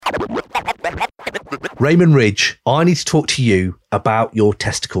Raymond Ridge, I need to talk to you about your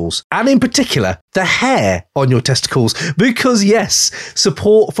testicles, and in particular, the hair on your testicles, because yes,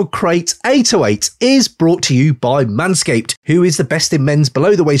 support for Crate 808 is brought to you by Manscaped, who is the best in men's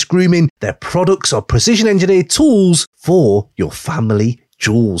below-the-waist grooming. Their products are precision-engineered tools for your family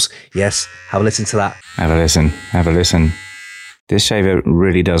jewels. Yes, have a listen to that. Have a listen. This shaver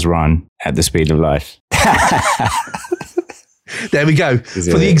really does run at the speed of light. There we go.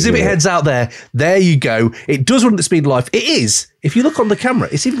 For the exhibit heads out there you go. It does run at the speed of light. It is. If you look on the camera,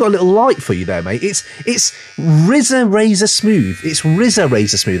 it's even got a little light for you there, mate. It's razor smooth. It's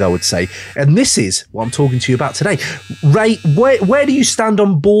razor smooth, I would say. And this is what I'm talking to you about today. Ray, where do you stand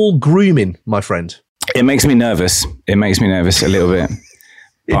on ball grooming, my friend? It makes me nervous. A little bit.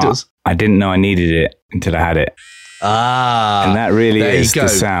 It does. I didn't know I needed it until I had it. And that really is the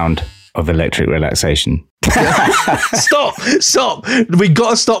sound of electric relaxation. Stop. We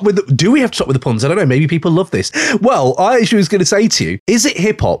got to stop with do we have to stop with the puns? I don't know. Maybe people love this. Well, I actually was going to say to you, is it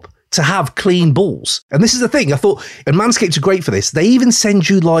hip hop to have clean balls? And this is the thing. I thought, and Manscaped are great for this. They even send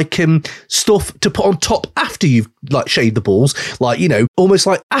you like stuff to put on top after you've like shaved the balls, like, you know, almost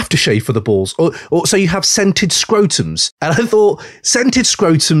like aftershave for the balls, or so you have scented scrotums. And I thought scented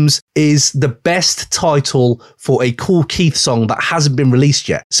scrotums is the best title for a Cool Keith song that hasn't been released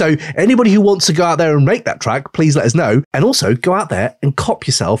yet. So anybody who wants to go out there and make that track, please let us know. And also go out there and cop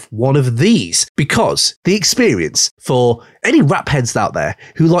yourself one of these, because the experience for any rap heads out there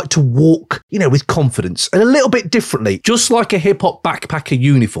who like to walk, you know, with confidence and a little bit differently, just like a hip hop backpacker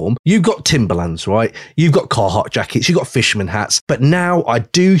uniform, you've got Timberlands, right? You've got Carhartt jackets, you've got fisherman hats. But now I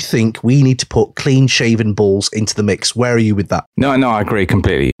do think we need to put clean shaven balls into the mix. Where are you with that? No, I agree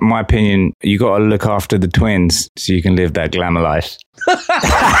completely. In my opinion, you got to look after the twins so you can live that glamour life.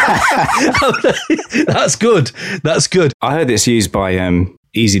 That's good. I heard it's used by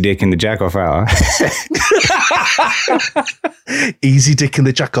Easy Dick in the Jack Off Hour. Easy Dick in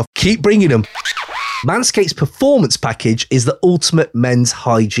the Jack Off. Keep bringing them. Manscaped's performance package is the ultimate men's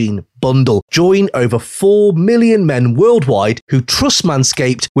hygiene bundle. Join over 4 million men worldwide who trust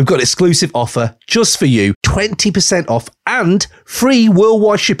Manscaped. We've got an exclusive offer just for you. 20% off and free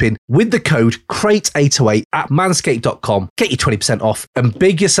worldwide shipping with the code CRATE808 at manscaped.com. Get your 20% off and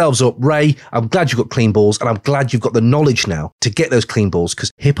big yourselves up. Ray, I'm glad you've got clean balls, and I'm glad you've got the knowledge now to get those clean balls,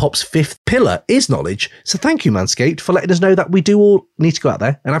 because hip-hop's fifth pillar is knowledge. So thank you, Manscaped, for letting us know that we do all need to go out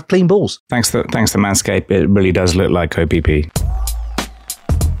there and have clean balls. Thanks to Manscaped. It really does look like OPP.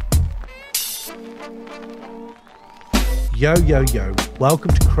 Yo.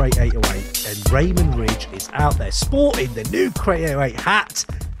 Welcome to Crate 808, and Raymond Ridge is out there sporting the new Crate 808 hat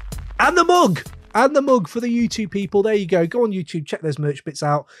and the mug for the YouTube people. There you go. Go on YouTube, check those merch bits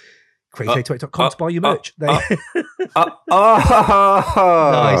out. Crate808.com to buy your merch. Nice.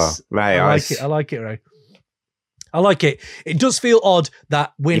 Right, I like it, Ray. I like it. It does feel odd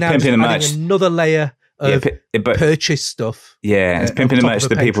that we're now adding another layer of purchase stuff. Yeah, it's pimping the merch to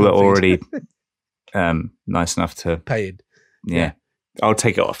the people that are already nice enough to paying. Yeah. I'll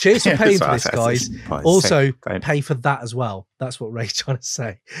take it off. Cheers for paying for this, guys. Also, pay for that as well. That's what Ray's trying to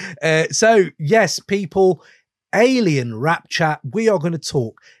say. So, yes, people, Alien Rap Chat. We are going to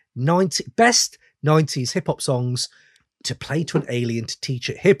talk best 90s hip-hop songs to play to an alien to teach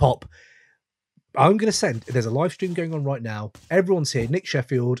it hip-hop. I'm going to there's a live stream going on right now. Everyone's here. Nick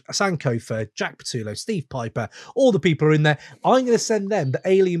Sheffield, Hassan Kofa, Jack Patullo, Steve Piper, all the people are in there. I'm going to send them the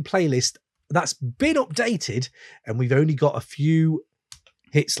Alien playlist that's been updated, and we've only got a few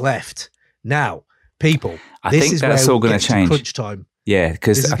hits left. Now, people, I think that's all going to change. Crunch time. Yeah,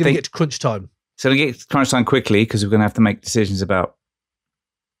 because this is going to get to crunch time. So we get to crunch time quickly, because we're going to have to make decisions about.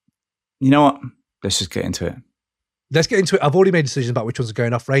 You know what? Let's just get into it. Let's get into it. I've already made decisions about which ones are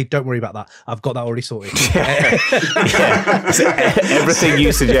going off, Ray. Don't worry about that. I've got that already sorted. Yeah. So everything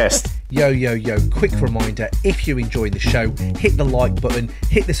you suggest. Yo. Quick reminder, if you're enjoying the show, hit the like button,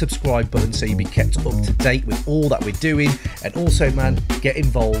 hit the subscribe button so you'll be kept up to date with all that we're doing. And also, man, get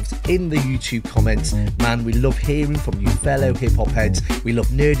involved in the YouTube comments. Man, we love hearing from you fellow hip-hop heads. We love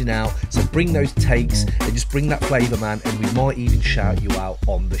nerding out. So bring those takes and just bring that flavour, man. And we might even shout you out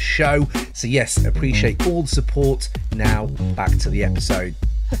on the show. So yes, appreciate all the support. Now, back to the episode.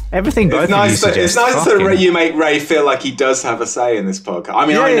 Everything both it's nice that you make Ray feel like he does have a say in this podcast. I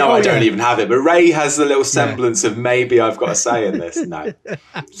mean, I don't even have it, but Ray has a little semblance of maybe I've got a say in this. No,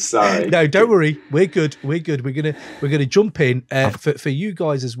 sorry. No, don't worry. We're good. We're gonna jump in for you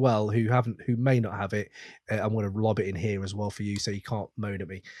guys as well who may not have it. I'm gonna lob it in here as well for you, so you can't moan at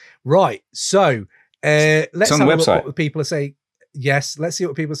me. Right. So let's have a look what the people are saying. Yes, let's see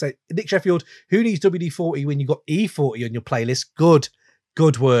what people say. Nick Sheffield, who needs WD-40 when you got E40 on your playlist? Good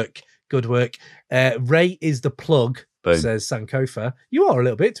work. Good work. Ray is the plug, Boom. Says Sankofa. You are a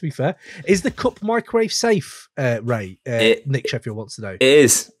little bit, to be fair. Is the cup microwave safe, Ray? Nick Sheffield wants to know.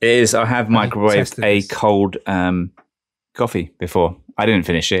 It is. I have microwaved a cold coffee before. I didn't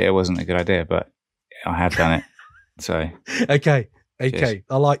finish it. It wasn't a good idea, but I have done it. So Okay. Cheers.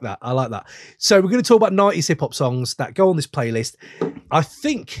 I like that. So we're going to talk about 90s hip-hop songs that go on this playlist. I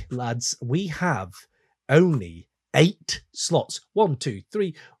think, lads, we have only 8 slots. 1, 2,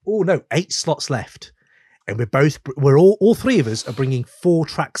 3. Oh, no, 8 slots left. And we're all 3 of us are bringing 4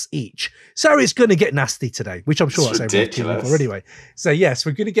 tracks each. So it's going to get nasty today, which I'm sure that's ridiculous. For anyway. So yes,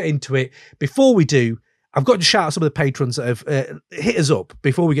 we're going to get into it. Before we do, I've got to shout out some of the patrons that have hit us up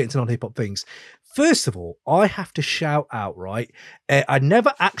before we get into non-hip-hop things. First of all, I have to shout out, right? I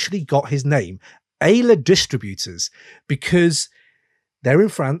never actually got his name, Ayla Distributors, because they're in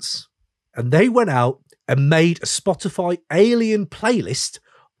France and they went out and made a Spotify alien playlist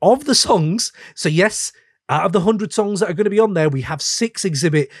of the songs. So yes, out of the 100 songs that are going to be on there, we have 6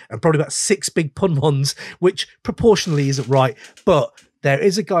 exhibit and probably about 6 big pun ones, which proportionally isn't right. But there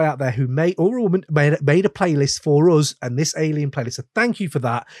is a guy out there who made a playlist for us and this alien playlist. So thank you for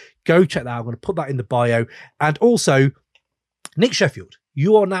that. Go check that out. I'm going to put that in the bio. And also, Nick Sheffield,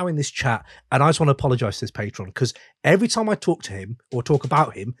 you are now in this chat, and I just want to apologize to this patron because every time I talk to him or talk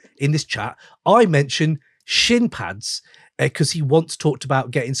about him in this chat, I mention shin pads because he once talked about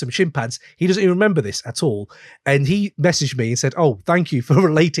getting some shin pads. He doesn't even remember this at all. And he messaged me and said, oh, thank you for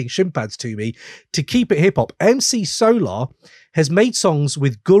relating shin pads to me. To keep it hip hop, MC Solar has made songs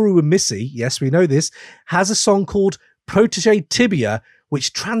with Guru and Missy. Yes, we know this. Has a song called Protege Tibia,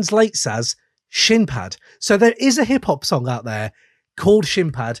 which translates as shin pad. So there is a hip hop song out there called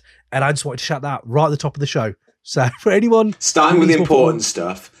Shin Pad, and I just wanted to shout that out right at the top of the show. So for anyone starting with the important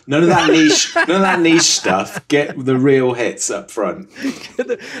stuff, none of that niche stuff. Get the real hits up front.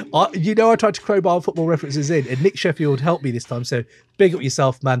 I tried to crowbar football references in, and Nick Sheffield helped me this time. So big up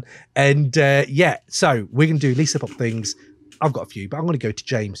yourself, man. And so we're gonna do least hip hop things. I've got a few, but I'm going to go to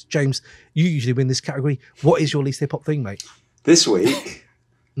James. James, you usually win this category. What is your least hip hop thing, mate? This week,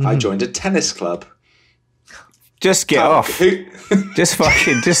 I joined a tennis club. Just get off.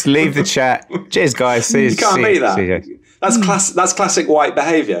 Just leave the chat. Cheers, guys. You can't beat that. That's classic white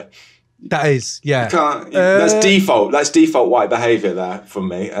behaviour. That is, yeah. That's default. That's default white behaviour there from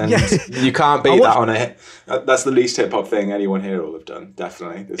me, and you can't beat that on a. That's the least hip hop thing anyone here will have done.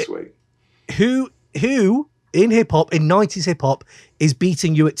 Definitely this week. Who in hip hop, in 90s hip hop, is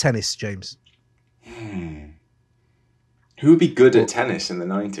beating you at tennis, James? Who would be good at tennis in the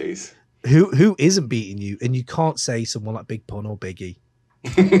 90s? Who isn't beating you? And you can't say someone like Big Pun or Biggie.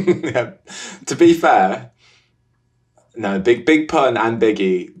 Yeah. To be fair, no, Big Pun and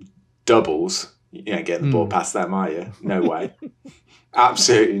Biggie doubles. You ain't getting the ball past them, are you? No way.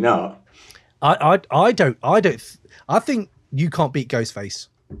 Absolutely not. I think you can't beat Ghostface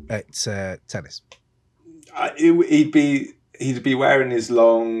at tennis. He'd be wearing his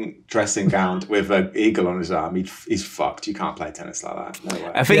long dressing gown with an eagle on his arm. He's fucked. You can't play tennis like that. No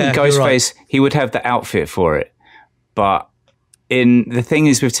way. I think Ghostface, he would have the outfit for it. But the thing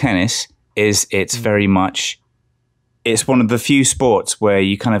is with tennis is it's very much, it's one of the few sports where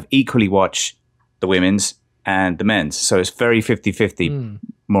you kind of equally watch the women's and the men's. So it's very 50-50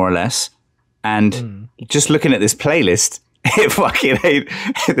 more or less. And just looking at this playlist, it fucking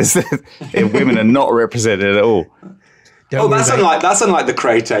ain't. Women are not represented at all. That's unlike the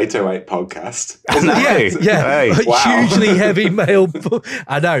Crate 808 podcast. Yeah. Wow. Hugely heavy male.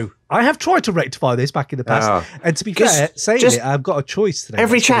 I know. I have tried to rectify this back in the past, and to be fair, I've got a choice today.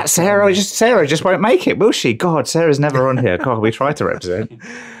 Every chat, Sarah just won't make it, will she? God, Sarah's never on here. God, we try to represent.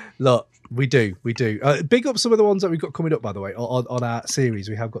 Look. We do. Big up some of the ones that we've got coming up, by the way, on our series.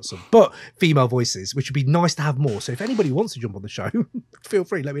 We have got some, but female voices, which would be nice to have more. So if anybody wants to jump on the show, feel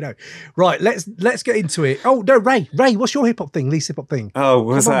free, let me know. Right, let's get into it. Oh, no, Ray, what's your hip-hop thing, least hip-hop thing? Oh,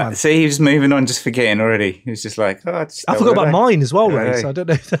 what's that? Man. See, he's moving on, just forgetting already. He's just like, I forgot about mine as well, Ray, so I don't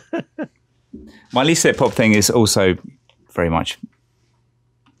know. My least hip-hop thing is also very much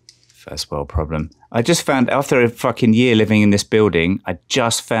first world problem. I just found, after a fucking year living in this building, I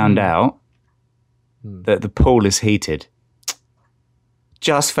just found out that the pool is heated.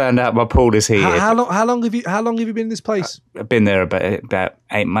 Just found out my pool is heated. How long have you been in this place? I've been there about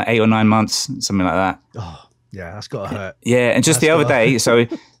 8 or 9 months, something like that. Oh, yeah, that's got to hurt. Yeah, and just the other day, so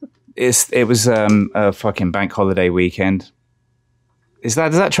it was a fucking bank holiday weekend. Does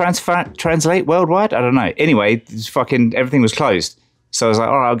that translate worldwide? I don't know. Anyway, everything was closed. So I was like,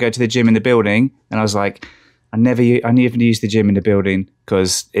 all right, I'll go to the gym in the building. And I was like, I never use the gym in the building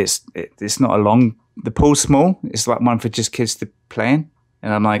because it's not a long. The pool's small. It's like one for just kids to play in.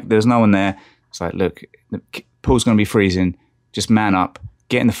 And I'm like, there's no one there. It's like, look, the pool's going to be freezing. Just man up,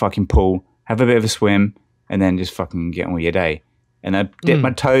 get in the fucking pool, have a bit of a swim, and then just fucking get on with your day. And I dip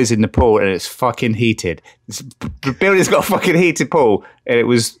my toes in the pool, and it's fucking heated. The building's got a fucking heated pool, and it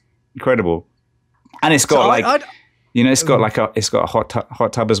was incredible. And it's got it's got a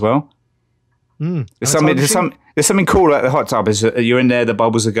hot tub as well. There's something cool about the hot tub. Is you're in there, the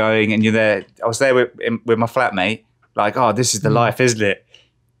bubbles are going, and you're there. I was there with my flatmate. Like, oh, this is the life, isn't it?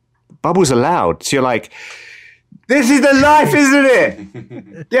 Bubbles are loud, so you're like, this is the life, isn't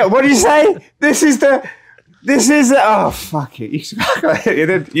it? Yeah. What do you say? This is the. Oh, fuck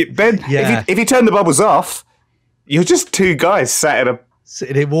it. Ben, if you turn the bubbles off, you're just two guys sitting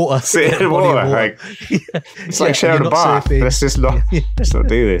in water. It's like sharing a bath. Let's just not do this.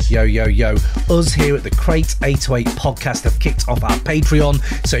 Yo. Us here at the Crate 808 podcast have kicked off our Patreon.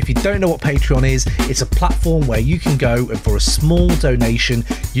 So if you don't know what Patreon is, it's a platform where you can go and for a small donation,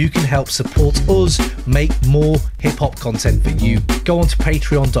 you can help support us make more hip hop content for you. Go on to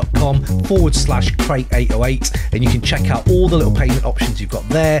patreon.com/Crate808 and you can check out all the little payment options you've got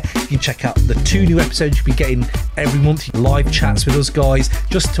there. You can check out the 2 new episodes you'll be getting every month, live chats with us guys,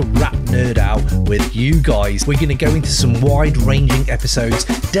 just to rap nerd out with you guys. We're going to go into some wide-ranging episodes,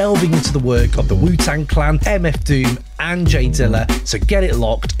 delving into the work of the Wu-Tang Clan, MF Doom, and Jay Dilla. So get it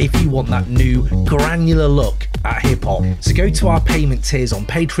locked if you want that new granular look at hip-hop. So go to our payment tiers on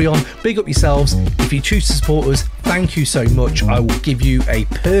Patreon, big up yourselves. If you choose to support us, thank you so much. I will give you a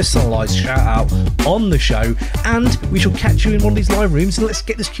personalised shout out on the show, and we shall catch you in one of these live rooms, and let's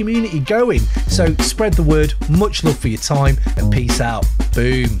get this community going. So spread the word. Much love for your time, and peace out.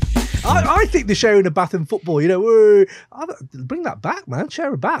 Boom. I think the sharing a bath and football, bring that back, man.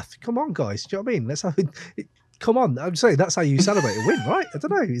 Share a bath. Come on, guys. Do you know what I mean? Let's have it. Come on, I'm saying that's how you celebrate a win, right? I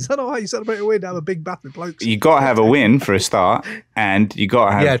don't know. Is that not how you celebrate a win? Have a big bath with blokes. You got to have a win for a start, and you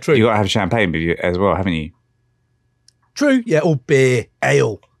got to have champagne with you as well, haven't you? True, yeah, or beer,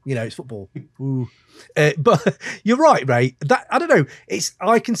 ale. It's football. Ooh. But you're right, Ray. That I don't know.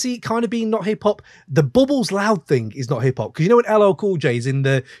 I can see it kind of being not hip hop. The bubbles loud thing is not hip hop because when LL Cool J is in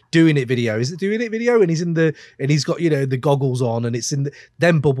the Doing It video, is it Doing It video? And he's he's got the goggles on, and it's in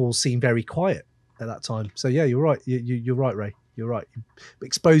them bubbles seem very quiet at that time. So yeah, you're right. You're right, Ray. You're right.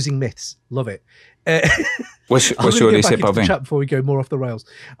 Exposing myths. Love it. What's your least hip hop thing? Before we go more off the rails.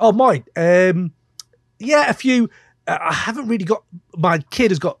 Oh, mine. A few. I haven't really got. My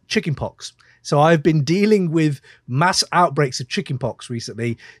kid has got chickenpox. So I've been dealing with mass outbreaks of chickenpox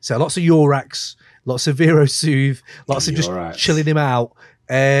recently. So lots of Yorax, lots of Virosoothe, lots of just chilling him out.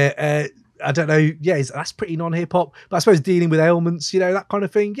 I don't know. Yeah, that's pretty non-hip hop. But I suppose dealing with ailments, that kind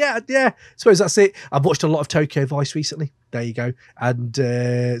of thing. Yeah. I suppose that's it. I've watched a lot of Tokyo Vice recently. There you go. And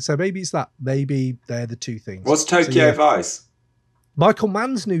so maybe it's that. Maybe they're the two things. What's Tokyo Vice? Michael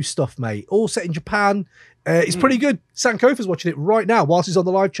Mann's new stuff, mate. All set in Japan. It's pretty good. Sankofa's watching it right now whilst he's on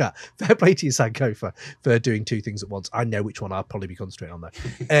the live chat. Fair play to you, Sankofa, for doing 2 things at once. I know which one I'll probably be concentrating on, though.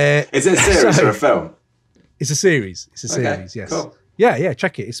 Is it a series or a film? It's a series. It's a series, yes. Cool. Yeah,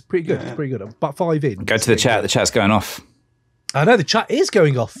 check it. It's pretty good. Yeah. It's pretty good. I'm about 5 in. Go to the chat. Good. The chat's going off. I know, the chat is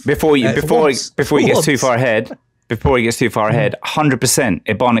going off. Before he gets too far ahead, 100%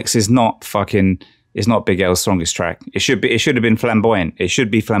 Ebonics is not Big L's strongest track. It should have been Flamboyant. It should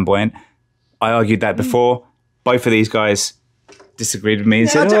be Flamboyant. I argued that before. Both of these guys disagreed with me and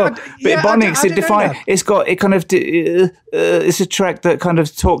said, but Ebonics, it's a track that kind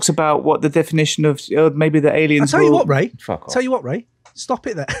of talks about what the definition of maybe the aliens. I'll tell you what, Ray. Fuck off. Tell you what, Ray. Stop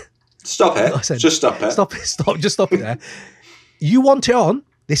it there. Stop it. Just stop it. Stop. Just stop it there. You want it on?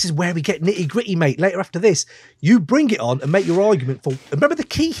 This is where we get nitty gritty, mate. Later after this, you bring it on and make your argument for. Remember, the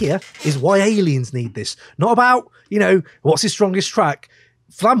key here is why aliens need this. Not about, what's his strongest track.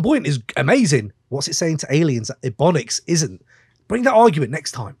 Flamboyant is amazing. What's it saying to aliens that Ebonics isn't? Bring that argument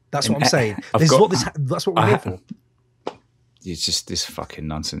next time. That's what I'm saying. That's what we're here for. It's just this fucking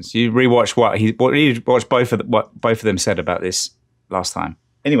nonsense. You rewatch what both of them said about this last time.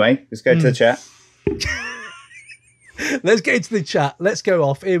 Anyway, let's go to the chat. Let's get into the chat. Let's go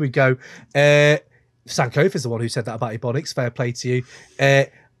off. Here we go. Sankofa's the one who said that about Ebonics. Fair play to you.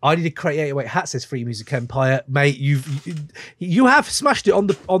 I need a Crate 808 hat, says Free Music Empire. Mate, you have smashed it on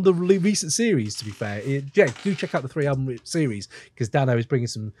the recent series, to be fair. Yeah, do check out the 3-album series, because Dano is bringing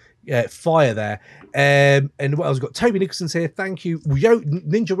some fire there. And what else? We've got Toby Nicholson's here. Thank you.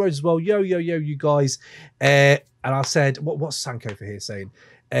 Ninja Rose as well. Yo, you guys. And I said, what's Sankofa here saying?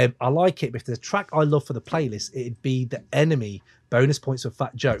 I like it, but if there's a track I love for the playlist, it'd be The Enemy Bonus points for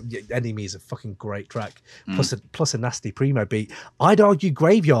Fat Joe. Enemy is a fucking great track. Plus a nasty primo beat. I'd argue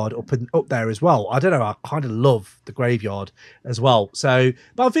Graveyard up there as well. I don't know. I kind of love the Graveyard as well. So,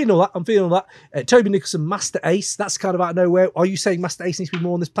 but I'm feeling all that. Toby Nicholson, Master Ace. That's kind of out of nowhere. Are you saying Master Ace needs to be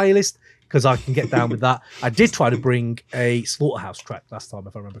more on this playlist? Because I can get down with that. I did try to bring a Slaughterhouse track last time,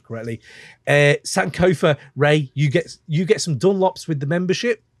 if I remember correctly. Sankofa, Ray, you get some Dunlops with the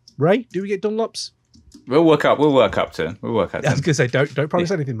membership. Ray, do we get Dunlops? We'll work up to them. I was going to say, don't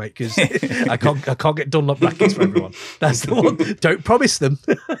promise anything, mate, because I can't get Dunlop rackets for everyone. That's the one. Don't promise them.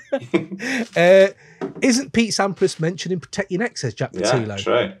 Isn't Pete Sampras mentioned in Protect Your Neck, says Jack Pattillo.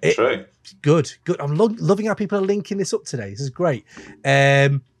 True. Good. I'm loving how people are linking this up today. This is great.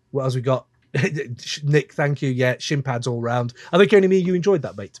 What else we got? Nick, thank you. Yeah, shin pads all round. I think only me and you enjoyed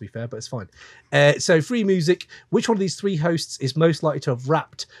that, mate, to be fair, but it's fine. So, free music. Which one of these three hosts is most likely to have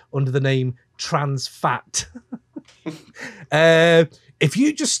rapped under the name Trans Fat? If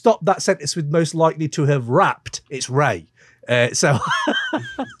you just stop that sentence with most likely to have rapped, it's Ray. So,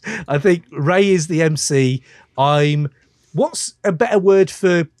 I think Ray is the MC. What's a better word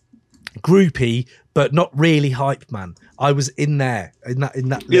for groupie, but not really hype man? I was in there in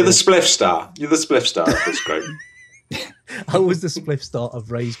that. You're the spliff star. You're the spliff star of this group. I was the spliff star of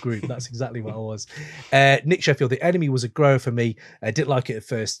Ray's group. That's exactly what I was. Nick Sheffield, The Enemy was a grower for me. I didn't like it at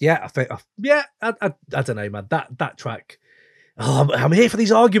first. Yeah, I don't know, man. That track. Oh, I'm here for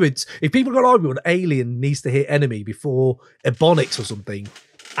these arguments. If people are going to argue on Alien needs to hit Enemy before Ebonics or something,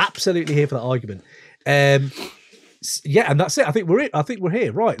 absolutely here for that argument. Yeah, and that's it. I think we're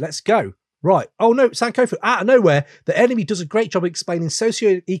here. Right, let's go. Right. Oh no, Sankofa, out of nowhere, The Enemy does a great job explaining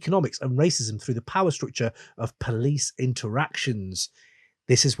socioeconomics and racism through the power structure of police interactions.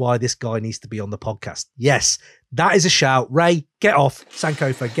 This is why this guy needs to be on the podcast. Yes, that is a shout. Ray, get off.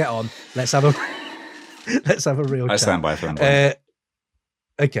 Sankofa, get on. Let's have a real chat. I stand by for that.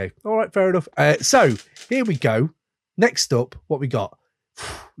 Okay. All right, fair enough. So here we go. Next up, what we got?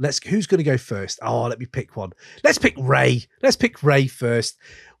 Who's going to go first? Oh, let me pick one. Let's pick Ray. Let's pick Ray first.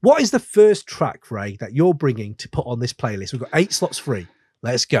 What is the first track, Ray, that you're bringing to put on this playlist? We've got 8 slots free.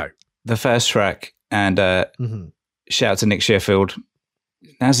 Let's go. The first track, and shout out to Nick Sheffield.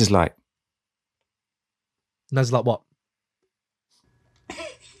 Naz is like what?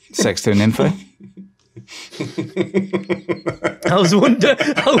 Sex to an info. I was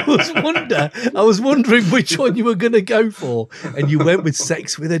wondering which one you were going to go for, and you went with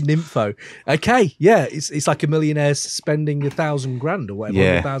Sex with a Nympho. Okay, yeah, it's like a millionaire spending $1,000 or whatever,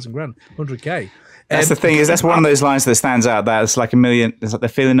 yeah. 100,000 grand, 100K. That's the thing, is that's one of those lines that stands out. That's like it's like the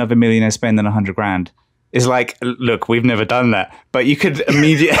feeling of a millionaire spending $100,000. It's like, look, we've never done that, but you can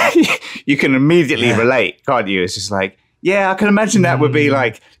immediately relate, can't you? It's just like, yeah, I can imagine that would be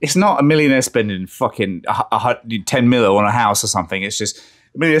like, it's not a millionaire spending fucking 10 mil on a house or something. It's just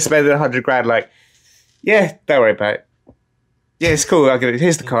a millionaire spending $100,000. Like, yeah, don't worry about it. Yeah, it's cool. I'll get it.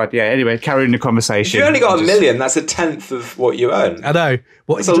 Here's the card. Yeah. Anyway, carry on the conversation. If you only got $1 million, that's 1/10 of what you own. I know.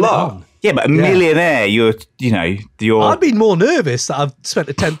 That's a lot. Yeah, but a millionaire, you're. I'd been more nervous that I've spent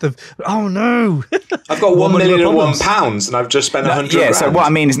 1/10 of. Oh no! I've got £1,001,000 and I've just spent 100. Yeah, so what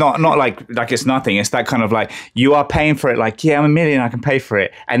I mean is not like it's nothing. It's that kind of like you are paying for it. Like, yeah, I'm $1 million, I can pay for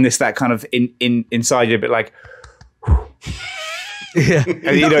it, and it's that kind of inside you a bit like. Yeah,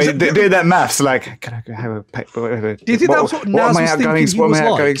 and, doing that maths like, can I have a pay? Do you think that's what Naz was thinking he was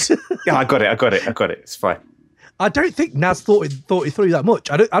like? Yeah, I got it. It's fine. I don't think Naz thought it through that much.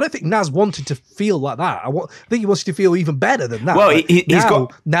 I don't think Naz wanted to feel like that. I think he wanted to feel even better than that. Well,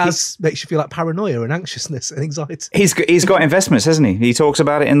 Naz makes you feel like paranoia and anxiousness and anxiety. He's got investments, hasn't he? He talks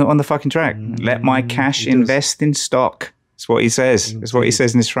about it on the fucking track. Let my cash invest in stock. That's what he says. That's what he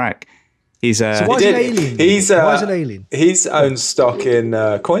says in this track. He's so why is an alien? He's owned stock in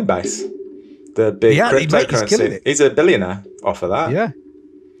Coinbase, the big cryptocurrency. He's a billionaire off of that. Yeah,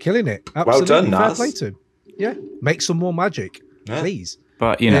 killing it. Absolutely. Well done, Naz. Fair play to him. Yeah, make some more magic, please.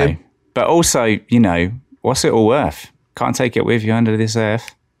 But but also, what's it all worth? Can't take it with you under this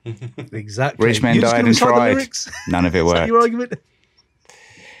earth. Exactly. Rich men died and tried. None of it worked. Your argument?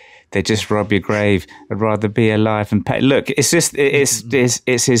 They just rob your grave. I'd rather be alive and pay. Look, it's just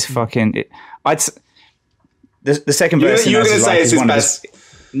it's his fucking. The second verse. You were going to say it's his best.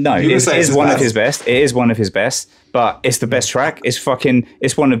 No, it is one of his best. It is one of his best, but it's the best track. It's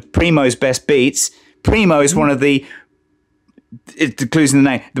one of Primo's best beats. Primo is one of the. It clues in the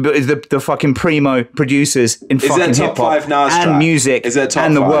name. The fucking Primo producers in fucking hip hop and music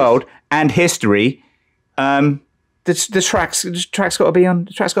and the world and history. The track's got to be on.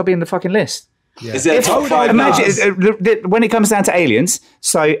 The track's got to be in the fucking list. Yeah. Is it top 5? Imagine when it comes down to aliens.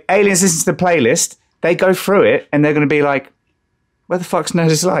 So aliens listen to the playlist. They go through it and they're going to be like, Where the fuck's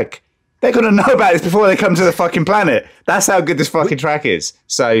Naz Like? They're going to know about this before they come to the fucking planet. That's how good this fucking track is.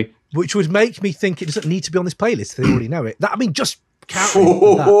 So, which would make me think it doesn't need to be on this playlist. They already know it. Just counting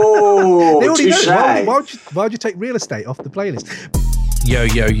that. They already know it. Why would you take real estate off the playlist? Yo,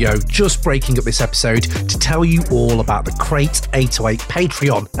 just breaking up this episode to tell you all about the Crate 808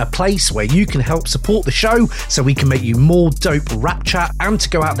 Patreon, a place where you can help support the show so we can make you more dope rap chat and to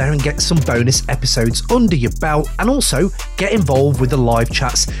go out there and get some bonus episodes under your belt and also get involved with the live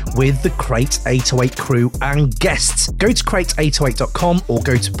chats with the Crate 808 crew and guests. Go to crate808.com or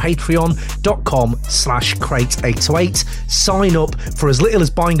go to patreon.com/crate808. Sign up for as little as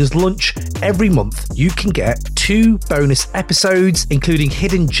buying us lunch. Every month you can get 2 bonus episodes, including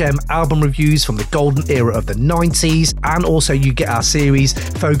hidden gem album reviews from the golden era of the 90s, and also you get our series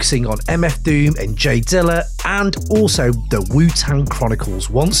focusing on MF Doom and Jay Dilla, and also the Wu-Tang Chronicles.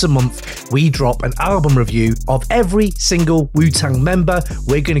 Once a month we drop an album review of every single Wu-Tang member.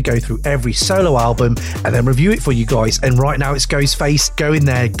 We're going to go through every solo album and then review it for you guys, and right now it's Ghostface. Go in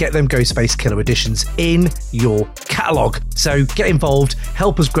there, get them Ghostface Killer editions in your catalogue. So get involved,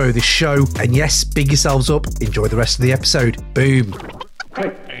 help us grow this show, and yes, big yourselves up, enjoy the rest of the episode. Boom.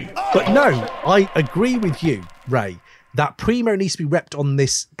 But no, I agree with you, Ray, that Primo needs to be repped on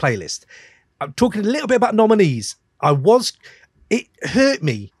this playlist. I'm talking a little bit about nominees. It hurt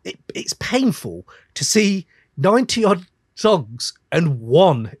me. It's painful to see 90 odd songs and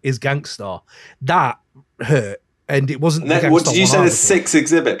one is Gangstar. That hurt. And it wasn't. What did you say? There's 6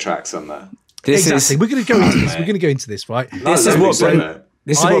 exhibit tracks on there. Exactly. We're going to go into this. We're going to go into this, right? This is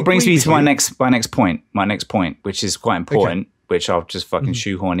what brings me to my next point. My next point, which is quite important. Okay. Which I'll just fucking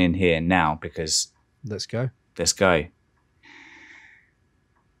shoehorn in here now because... Let's go.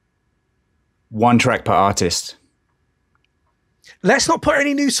 One track per artist. Let's not put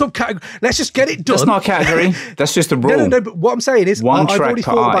any new subcategory. Let's just get it done. That's not a category. That's just a rule. No, but what I'm saying is... One track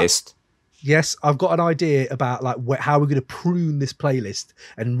per artist. Yes, I've got an idea about how we're going to prune this playlist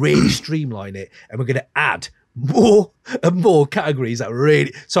and really streamline it, and we're going to add more and more categories that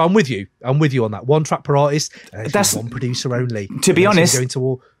really. So I'm with you on that. One track per artist. That's one producer only. To be honest,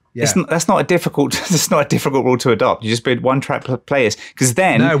 that's not a difficult rule to adopt. You just put one track per players because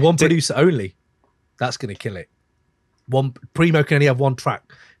then one producer only. That's going to kill it. One Primo can only have one track.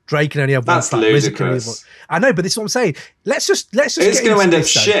 Drake can only have one track. That's ludicrous. I know, but this is what I'm saying. Let's just. It's going to end up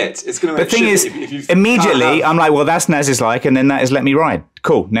shit. It's going to. The thing is, immediately I'm like, well, that's Naz's Like, and then that is Let Me Ride.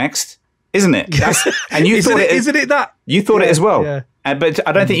 Cool. Next. Isn't it? And you thought it. Isn't it that? You thought it as well. Yeah. But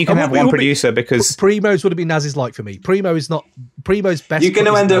I don't think you can have one producer because Primo's would have been Naz's Like for me. Primo's best. You're going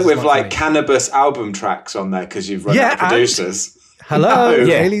to end up with cannabis album tracks on there because you've run out of producers. Hello,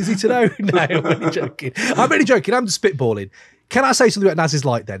 really easy to know. No, I'm only joking. I'm just spitballing. Can I say something about Naz's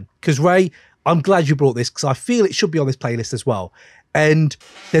Like then? Because Ray, I'm glad you brought this because I feel it should be on this playlist as well. And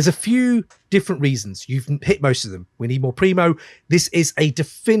there's a few different reasons. You've hit most of them. We need more Primo. This is a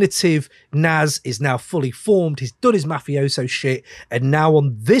definitive Naz is now fully formed. He's done his mafioso shit. And now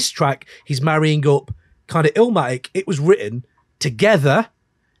on this track, he's marrying up kind of Illmatic. It was written together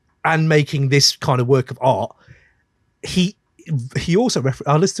and making this kind of work of art. He also,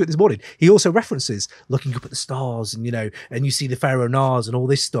 I listened to it this morning, he also references looking up at the stars and, and you see the Pharaoh Nars and all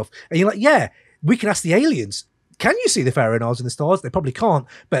this stuff. And you're like, yeah, we can ask the aliens. Can you see the Pharaoh Nars in the stars? They probably can't,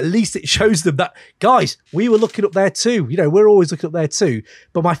 but at least it shows them that, guys, we were looking up there too. We're always looking up there too.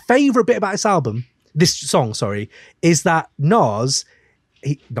 But my favourite bit about this song, is that Nas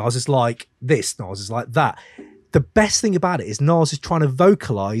is like this, Nas is like that. The best thing about it is Nas is trying to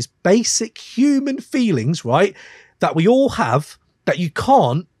vocalise basic human feelings, right, that we all have, that you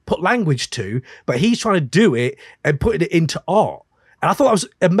can't put language to, but he's trying to do it and putting it into art. And I thought that was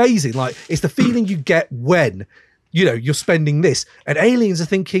amazing. Like, it's the feeling you get when, you're spending this. And aliens are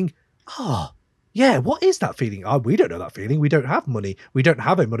thinking, yeah, what is that feeling? We don't know that feeling. We don't have money. We don't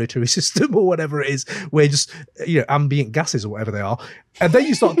have a monetary system or whatever it is. We're just, ambient gases or whatever they are. And then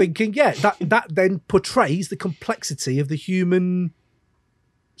you start thinking, yeah, that then portrays the complexity of the human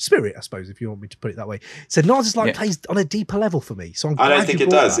spirit, I suppose, if you want me to put it that way. So Nas is like plays on a deeper level for me. So I don't think it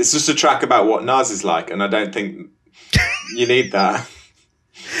does. It's just a track about what Nas is like, and I don't think you need that.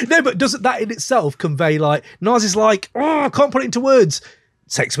 No, but doesn't that in itself convey like Nas is like, I can't put it into words.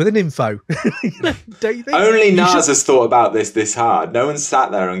 Sex with an info. Don't you think? Only Nas has thought about this hard. No one's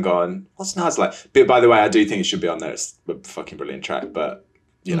sat there and gone, what's Nas like? But by the way, I do think it should be on there. It's a fucking brilliant track, but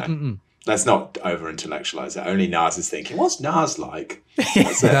let's not over-intellectualize it. Only Nas is thinking, what's Nas like?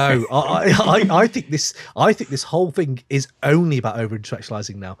 No, I think this whole thing is only about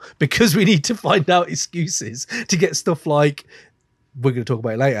over-intellectualizing now because we need to find out excuses to get stuff like, we're going to talk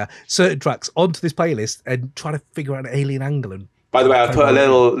about it later, certain tracks onto this playlist and try to figure out an alien angle and By the way, I put a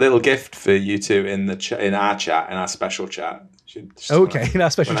little gift for you two in the in our special chat. Okay, in our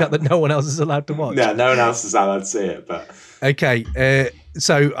special chat that no one else is allowed to watch. Yeah, no one else is allowed to see it. But okay,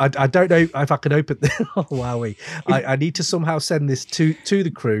 so I don't know if I can open. Oh, wowie! I need to somehow send this to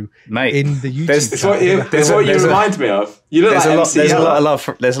the crew, mate. In the YouTube. It's what you remind me of. You look like MC. There's a lot of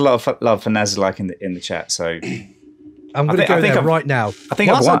love. There's a lot of love for Naz like in the chat. So I'm going to go there right now. I think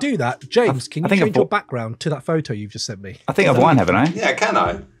whilst I do that, James, can you change your background to that photo you've just sent me? I think I've won, haven't I? Yeah, can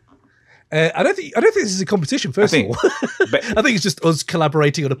I? I don't think this is a competition. First of all, I think it's just us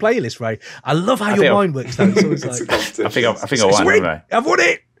collaborating on a playlist, Ray. I love how your mind works. Though. It's like, I think I won, haven't I? I've won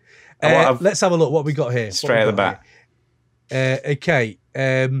it. Let's have a look. What we got here? Straight at the back. Okay.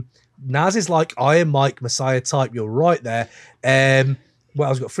 Naz is like Iron Mike Messiah type. You're right there. Well,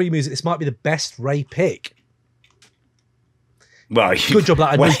 I've got free music. This might be the best Ray pick. Well, good job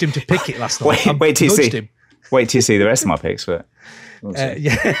that I nudged him to pick it last night. Wait till you see the rest of my picks, but. Jack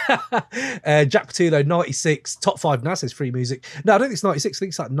Patullo, 96, top 5 Naz says free music. No, I don't think it's 96. I think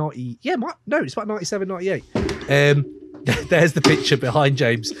it's like 90. Yeah, it's about 97, 98. There's the picture behind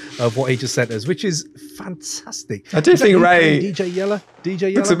James of what he just sent us, which is fantastic. I do think Ray DJ Yella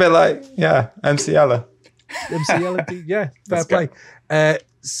looks a bit like MC Yella. MC Yella, fair play.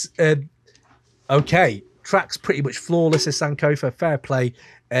 Okay, track's pretty much flawless. Is Sankofa, fair play.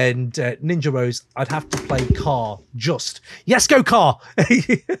 And Ninja Rose, I'd have to play Car. Yes, go Car.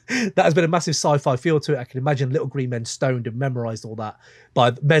 That has been a massive sci-fi feel to it. I can imagine Little Green Men stoned and mesmerised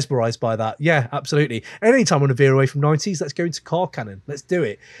by that. Yeah, absolutely. Anytime I want to veer away from 90s, let's go into Car Cannon. Let's do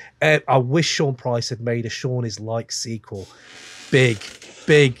it. I wish Sean Price had made a Sean is Like sequel. Big,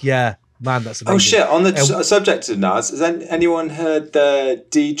 yeah. Man, that's amazing. Oh shit! On the subject of Naz, has anyone heard the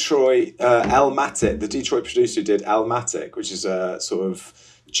Detroit Elmatic? The Detroit producer who did Elmatic, which is a sort of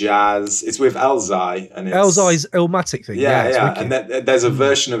jazz. It's with Elzai, and it's Elzai's Elmatic thing. Yeah. And there's a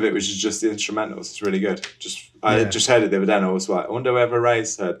version of it which is just the instrumentals. It's really good. I just heard it the other day, and I was like, I wonder whether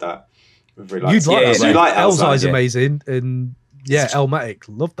Ray's heard that. You'd like that. You like Elzai's amazing, and Elmatic,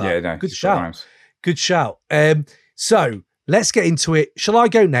 love that. Yeah, no, good shout. Good shout. So let's get into it. Shall I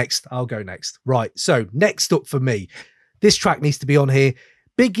go next? I'll go next. Right. So next up for me, this track needs to be on here.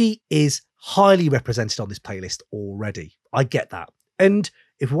 Biggie is highly represented on this playlist already. I get that. And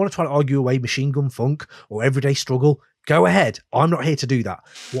if we want to try to argue away Machine Gun Funk or Everyday Struggle, go ahead. I'm not here to do that.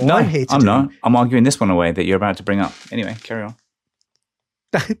 I'm here to not. I'm arguing this one away that you're about to bring up. Anyway, carry on.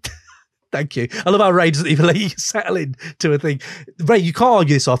 Thank you. I love how Ray doesn't even let you settle into a thing. Ray, you can't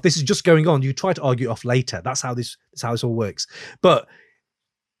argue this off. This is just going on. You try to argue it off later. That's how this all works. But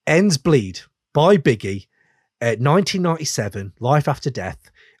Ends Bleed by Biggie, 1997, Life After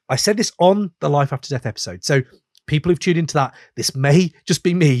Death. I said this on the Life After Death episode. So people who've tuned into that, this may just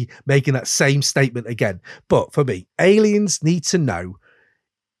be me making that same statement again. But for me, aliens need to know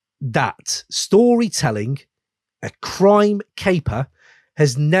that storytelling, a crime caper,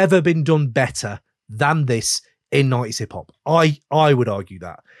 has never been done better than this in 90s hip hop. I would argue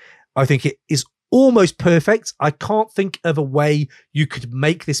that. I think it is almost perfect. I can't think of a way you could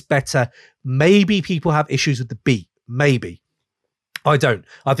make this better. Maybe people have issues with the beat. Maybe. I don't.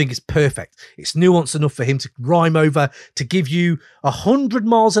 I think it's perfect. It's nuanced enough for him to rhyme over, to give you 100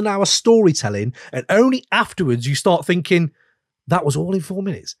 miles an hour storytelling, and only afterwards you start thinking, that was all in 4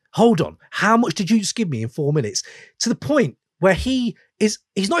 minutes. Hold on. How much did you just give me in 4 minutes? To the point where he's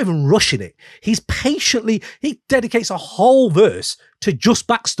not even rushing it. He dedicates a whole verse to just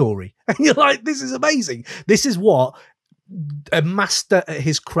backstory. And you're like, this is amazing. This is what a master at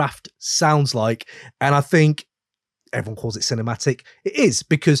his craft sounds like. And I think everyone calls it cinematic. It is,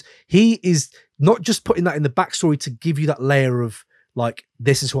 because he is not just putting that in the backstory to give you that layer of like,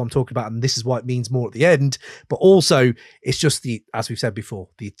 this is who I'm talking about and this is why it means more at the end, but also it's just as we've said before,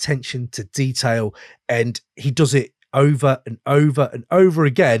 the attention to detail, and he does it over and over and over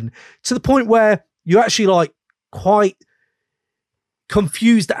again to the point where you're actually like quite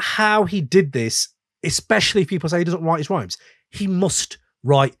confused at how he did this, especially if people say he doesn't write his rhymes. He must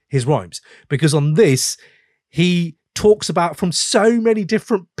write his rhymes, because on this, he talks about from so many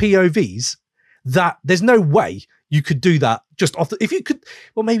different POVs that there's no way you could do that just off if you could,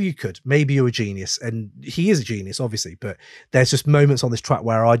 well, maybe you could, maybe you're a genius, and he is a genius, obviously, but there's just moments on this track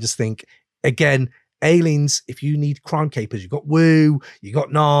where I just think, again, aliens, if you need crime capers, you've got Woo, you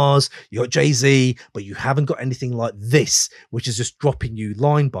got Nas, you got Jay-Z, but you haven't got anything like this, which is just dropping you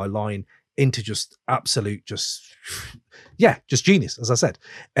line by line into just absolute, just genius, as I said.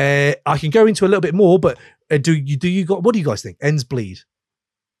 I can go into a little bit more, but what do you guys think? Ends Bleed.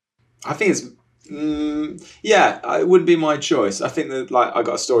 I think it's it would be my choice. I think that like I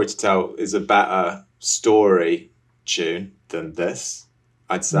Got a Story to Tell is a better story tune than this,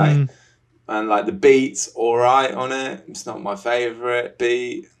 I'd say. And like the beat's all right on it. It's not my favorite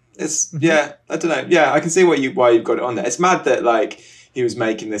beat. It's I don't know. Yeah, I can see why you've got it on there. It's mad that like he was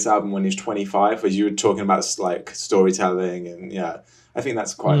making this album when he was 25, as you were talking about like storytelling, and I think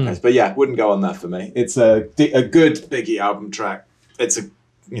that's quite impressive. But yeah, wouldn't go on there for me. It's a good Biggie album track. It's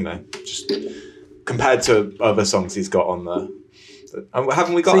just compared to other songs he's got on there.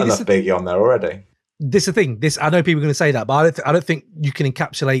 Haven't we got enough Biggie on there already? This is the thing. I know people are going to say that, but I don't think you can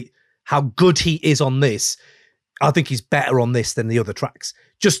encapsulate how good he is on this. I think he's better on this than the other tracks.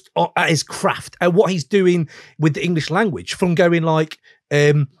 Just at his craft and what he's doing with the English language, from going like,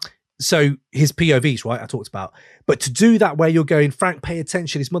 so his POVs, right? I talked about, but to do that where you're going, Frank, pay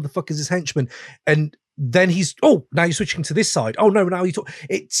attention. This motherfucker's his henchman, and then now you're switching to this side. Oh no, now you talk.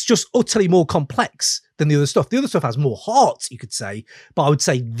 It's just utterly more complex than the other stuff. The other stuff has more heart, you could say, but I would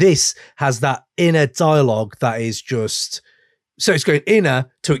say this has that inner dialogue that is just. So it's going inner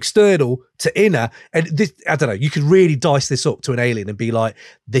to external to inner. And this, I don't know, you could really dice this up to an alien and be like,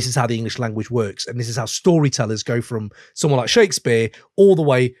 this is how the English language works. And this is how storytellers go from someone like Shakespeare all the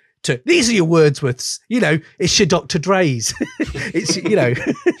way to, these are your Wordsworths, it's your Dr. Dre's. It's,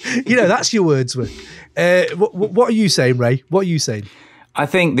 that's your Wordsworth. What are you saying, Ray? What are you saying? I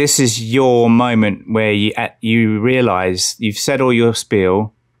think this is your moment where you realise you've said all your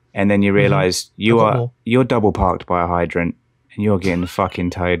spiel, and then you realise you're double parked by a hydrant. And you're getting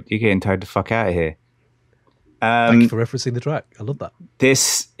fucking towed. You're getting towed the fuck out of here. Thank you for referencing the track. I love that.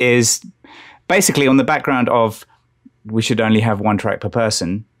 This is basically on the background of we should only have one track per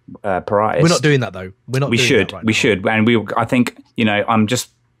person, per artist. We're not doing that though. We're not. We doing should. That right we now. should. And I think I'm just.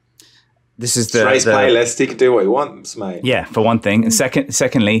 This is the Ray's playlist. He can do what he wants, mate. Yeah, for one thing, and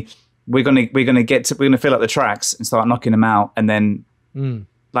secondly, we're gonna fill up the tracks and start knocking them out, and then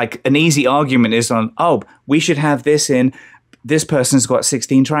like an easy argument is on. Oh, we should have this in. This person's got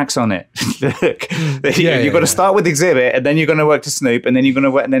 16 tracks on it. Look, you've got to start with Exhibit, and then you're going to work to Snoop, and then you're going to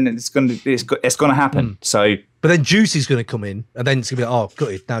work, and then it's going to happen. So, but then Juicy's going to come in, and then it's going to be like, oh,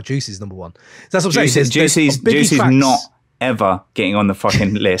 got it. Now Juicy's number one. That's what I'm saying. Juicy's not ever getting on the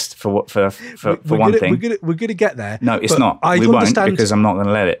fucking list for one thing. We're gonna get there. No, it's not. We won't, because I'm not going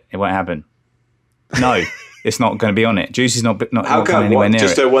to let it. It won't happen. No, it's not going to be on it. Juicy's not How come? Anywhere near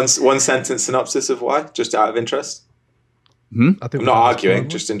just it. a one sentence synopsis of why, just out of interest. Hmm? I'm not arguing,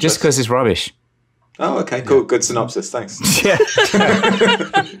 just interested. Just because it's rubbish. Oh, okay, cool. Good synopsis, thanks. Yeah.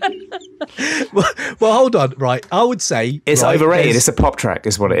 well, hold on. Right, I would say it's overrated. It's a pop track,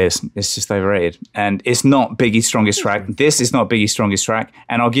 is what it is. It's just overrated, and it's not Biggie's strongest track. This is not Biggie's strongest track,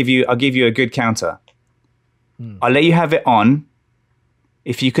 and I'll give you a good counter. I'll let you have it on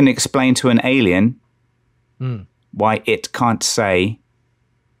if you can explain to an alien why it can't say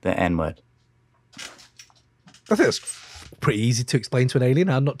the N-word. I think that's pretty easy to explain to an alien,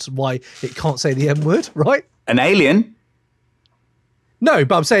 and not why it can't say the M word, right? An alien? No,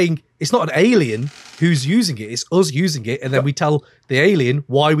 but I'm saying it's not an alien who's using it. It's us using it, and then we tell the alien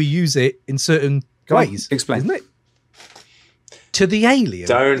why we use it in certain ways. Explain. Isn't it? To the alien.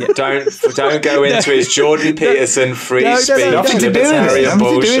 Don't go into his Jordan Peterson free speech libertarian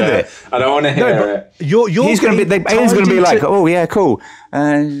bullshit. I don't want to hear it. He's going to be. The alien's going to be like, oh yeah, cool.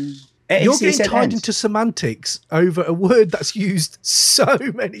 You're getting tied into semantics over a word that's used so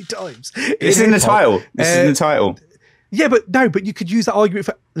many times. This is in the title. This is in the title. Yeah, but you could use that argument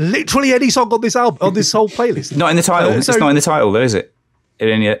for literally any song on this album, on this whole playlist. Not in the title. It's not in the title, though, is it?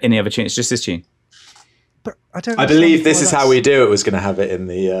 Any other tune? It's just this tune. But I believe This Is How We Do It was going to have it in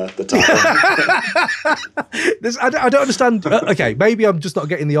the title. I don't understand. Okay, maybe I'm just not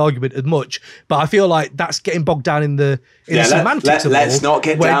getting the argument as much, but I feel like that's getting bogged down in the semantics. Let's not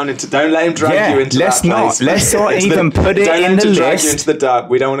get down into. Don't let him drag you into that place. Let's not even put it in the list. Drag you into the dub.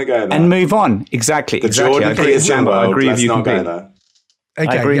 We don't want to go there. And move on. Exactly. The Jordan Peterson world. I agree with you completely. completely. Okay,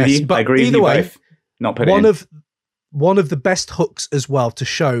 I agree with you. But I agree with you both. Not put it in. One of the best hooks as well to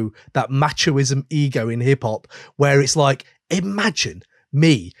show that machoism ego in hip hop, where it's like, imagine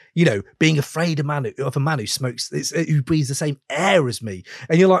me, being afraid of a man who smokes, who breathes the same air as me.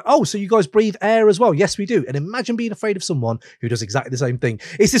 And you're like, oh, so you guys breathe air as well? Yes, we do. And imagine being afraid of someone who does exactly the same thing.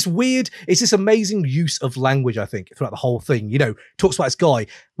 It's this amazing use of language, I think, throughout the whole thing. Talks about this guy.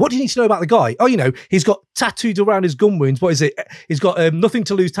 What do you need to know about the guy? Oh, he's got tattooed around his gun wounds. What is it? He's got nothing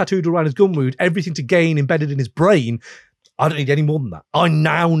to lose tattooed around his gun wound, everything to gain embedded in his brain. I don't need any more than that. I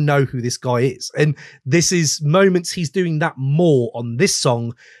now know who this guy is. And this is moments he's doing that more on this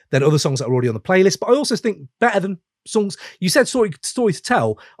song than other songs that are already on the playlist. But I also think better than songs. You said Story to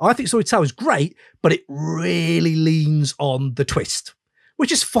Tell. I think Story to Tell is great, but it really leans on the twist,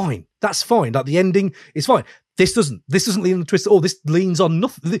 which is fine. That's fine. Like the ending is fine. This doesn't lean on the twist at all. This leans on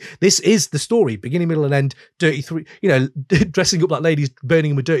nothing. This is the story, beginning, middle, and end. Dirty Three, dressing up like ladies, burning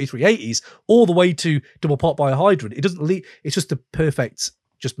them with Dirty 380s, all the way to Double Pop by a Hydrant. It doesn't lead. It's just a perfect,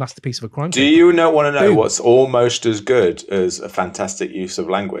 just masterpiece of a crime. Do you want to know what's almost as good as a fantastic use of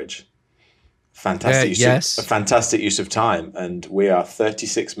language? A fantastic use of time, and we are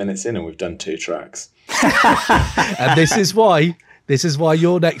 36 minutes in, and we've done 2 tracks. And this is why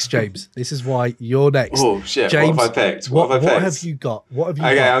you're next, James. This is why you're next. Oh shit! James, what have I picked? What have you got?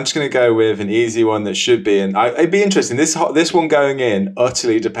 Okay, I'm just going to go with an easy one that should be in. It'd be interesting. This one going in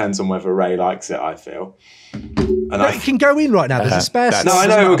utterly depends on whether Ray likes it. I feel. And it can go in right now. There's a spare. No, I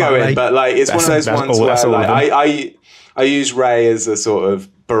know it will go in, but like it's one of those ones where like I use Ray as a sort of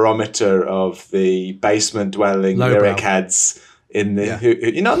barometer of the basement dwelling lyric heads in the who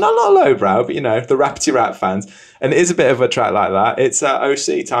not lowbrow, but the rappity rap fans. And it is a bit of a track like that. It's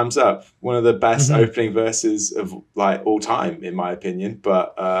OC Time's Up, one of the best opening verses of like all time, in my opinion.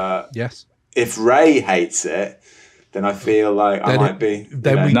 But yes, if Ray hates it, then I feel like I might be.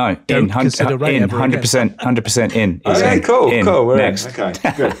 No, in 100% in. Okay, cool. We're next. In.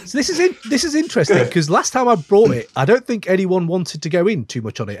 Okay, good. So this is interesting because last time I brought it, I don't think anyone wanted to go in too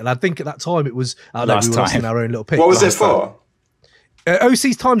much on it, and I think at that time it was we were in our own little pick. What was it for?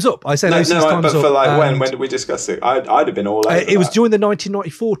 OC's Time's Up. I said OC's Time's Up. But for like when did we discuss it? I'd have been all over it was during the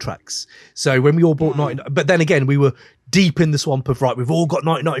 1994 tracks. So when we all bought but then again we were deep in the swamp of right. We've all got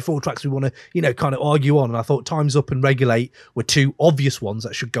 1994 tracks we want to kind of argue on, and I thought Time's Up and Regulate were 2 obvious ones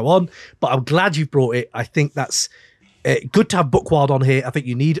that should go on. But I'm glad you've brought it. I think that's good to have Buckwild on here. I think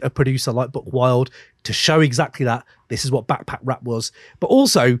you need a producer like Buckwild to show exactly that. This is what Backpack Rap was, but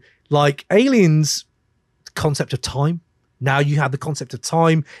also like Alien's concept of time. Now you have the concept of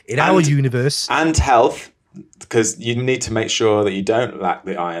time in our universe. And health, because you need to make sure that you don't lack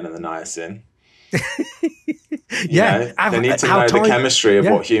the iron and the niacin. They need to know the chemistry of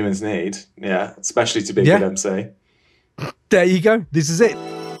what humans need. Yeah, especially to be a good MC. There you go. This is it.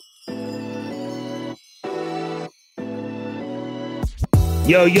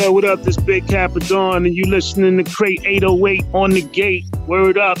 Yo, what up? This Big Capadon, and you listening to Crate 808 on the gate.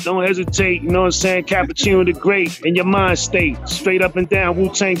 Word up, don't hesitate, you know what I'm saying? Cappuccino the Great in your mind state. Straight up and down,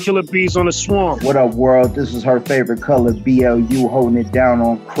 Wu-Tang Killer Bees on the swamp. What up, world? This is her favorite color, BLU, holding it down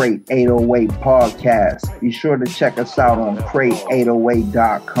on Crate 808 podcast. Be sure to check us out on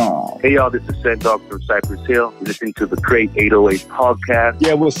crate808.com. Hey, y'all, this is Set Dog from Cypress Hill. You're listening to the Crate 808 podcast.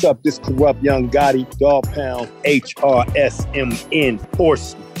 Yeah, what's up? This Corrupt Young Gotti, Dog Pound, HRSMN, Horseman.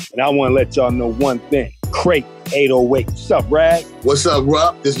 And I want to let y'all know one thing. Crate 808. What's up, Raz? What's up,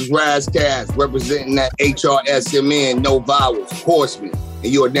 Rupp? This is Razcast, representing that HRSMN, no vowels, Horseman. And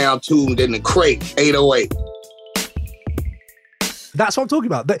you are now tuned in the Crate 808. That's what I'm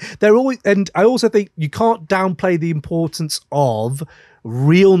talking about. They're always, and I also think you can't downplay the importance of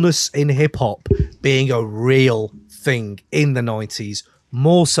realness in hip hop being a real thing in the 90s,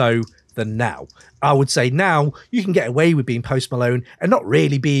 more so than now. I would say now you can get away with being Post Malone and not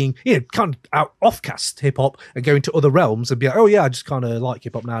really being, kind of out offcast hip hop and going to other realms and be like, oh yeah, I just kind of like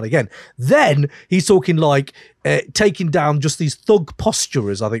hip hop now and again. Then he's talking like taking down just these thug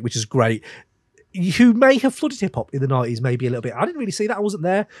posturers, I think, which is great, who may have flooded hip hop in the 90s maybe a little bit. I didn't really see that. I wasn't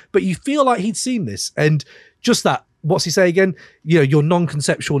there, but you feel like he'd seen this, and just that. What's he say again? You're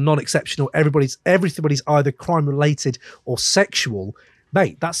non-conceptual, non-exceptional. Everybody's either crime related or sexual.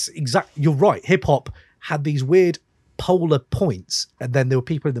 Mate, that's you're right. Hip hop had these weird polar points, and then there were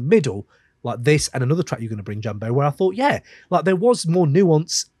people in the middle, like this and another track you're going to bring, Jumbo, where I thought, like there was more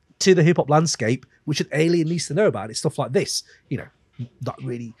nuance to the hip hop landscape, which an alien needs to know about. It's stuff like this, that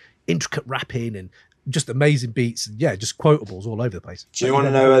really intricate rapping and just amazing beats, and just quotables all over the place. Do you want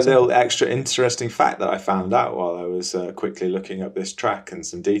to know a little extra interesting fact that I found out while I was quickly looking up this track and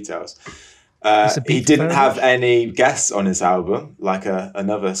some details? He didn't have any guests on his album, like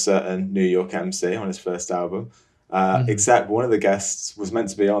another certain New York MC on his first album, except one of the guests was meant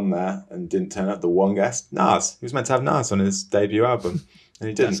to be on there and didn't turn up. The one guest, Nas. He was meant to have Nas on his debut album, and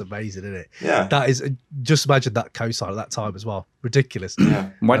he didn't. That's amazing, isn't it? Yeah. That is, just imagine that co-sign at that time as well. Ridiculous.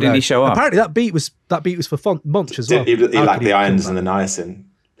 Yeah. Why didn't he show up? Apparently that beat was for Munch as well. He lacked the irons and the niacin.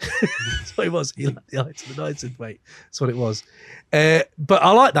 That's what it was. He lacked the irons and the niacin, mate. That's what it was. But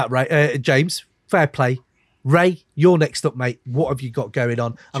I like that, right? James, fair play. Ray, you're next up, mate. What have you got going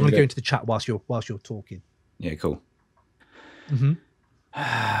on? I'm going to go into the chat whilst you're talking. Yeah, cool. Mm-hmm.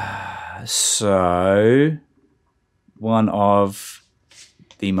 So, one of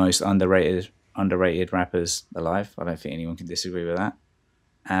the most underrated rappers alive. I don't think anyone can disagree with that.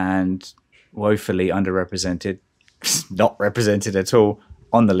 And woefully underrepresented, not represented at all.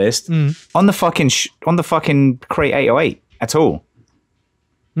 on the list on the fucking Crate 808 at all.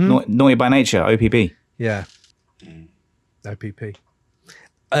 Naughty by Nature, OPP. Yeah. OPP.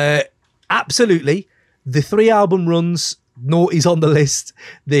 Absolutely. The 3 album runs, Naughty's on the list.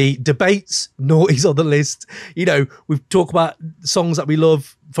 The debates, Naughty's on the list. You know, we've talked about songs that we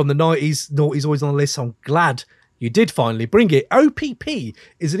love from the 90s. Naughty's always on the list. So I'm glad you did finally bring it. OPP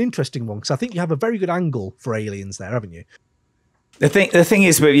is an interesting one because I think you have a very good angle for Aliens there, haven't you? The thing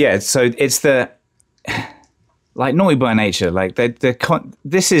is, so it's the like Naughty by Nature, like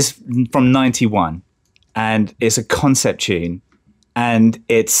this is from 91 and it's a concept tune and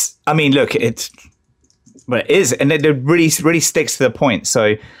it's, I mean, look, it is, and it really sticks to the point.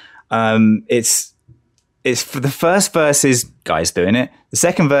 So it's for the first verse is guys doing it, the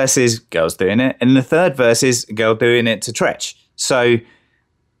second verse is girls doing it, and the third verse is a girl doing it to Tretch. So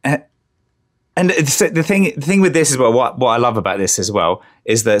and the thing with this as well, what I love about this as well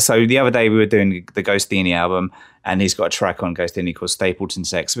is that, so the other day we were doing the Ghostini album and he's got a track on Ghostini called Stapleton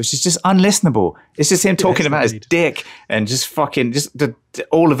Sex, which is just unlistenable. It's just him talking about his dick and just fucking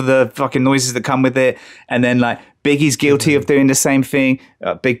all of the fucking noises that come with it. And then like Biggie's guilty of doing the same thing.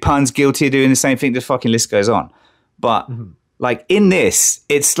 Big Pun's guilty of doing the same thing. The fucking list goes on. But like in this,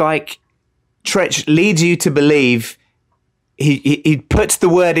 it's like Tretch leads you to believe he puts the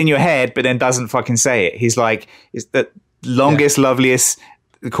word in your head, but then doesn't fucking say it. He's like, it's the longest, loveliest,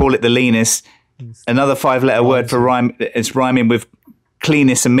 call it the leanest. Another 5-letter word for rhyme. It's rhyming with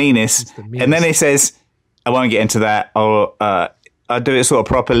cleanest and meanest. And then he says, I won't get into that. I'll do it sort of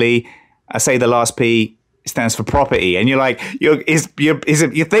properly. I say the last P stands for property. And you're like, you're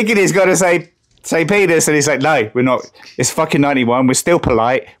thinking he's got to say penis. And he's like, no, we're not. It's fucking 91. We're still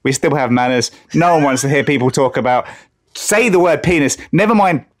polite. We still have manners. No one wants to hear people talk about, say the word penis. Never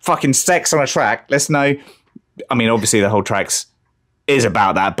mind fucking sex on a track. Let's know. I mean, obviously the whole track's is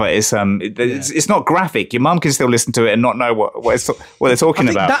about that, but it's not graphic. Your mum can still listen to it and not know what they're talking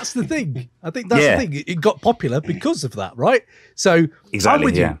about. That's the thing. I think that's the thing. It got popular because of that, right? So exactly,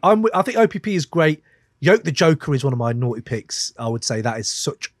 I'm with you. I think OPP is great. Yoke the Joker is one of my naughty picks. I would say that is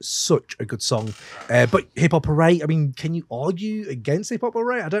such a good song. But Hip Hop Array, I mean, can you argue against Hip Hop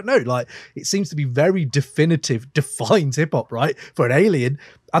Array? I don't know. Like, it seems to be very defines hip hop, right? For an Alien.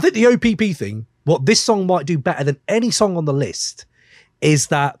 I think the OPP thing, what this song might do better than any song on the list, is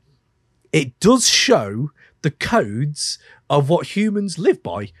that it does show the codes of what humans live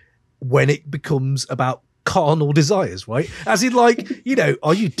by when it becomes about carnal desires, right? As in, like, you know,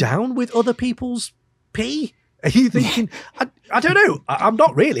 are you down with other people's pee? Are you thinking, I don't know, I'm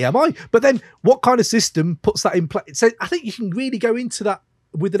not really, am I? But then what kind of system puts that in place? So I think you can really go into that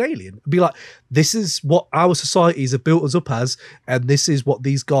with an Alien. Be like, this is what our societies have built us up as, and this is what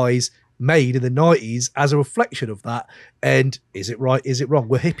these guys made in the 90s as a reflection of that. And is it right? Is it wrong?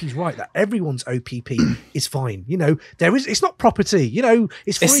 Were hippies right that everyone's OPP is fine? You know, it's not property, you know,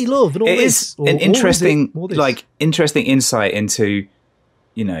 it's free love and all this. It is an interesting, interesting insight into,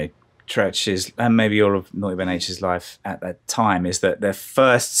 you know, Tretch's and maybe all of Naughty by Nature's life at that time, is that their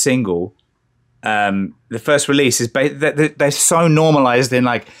first single, the first release is they're so normalized in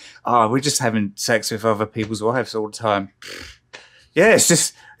like, oh, we're just having sex with other people's wives all the time. Yeah,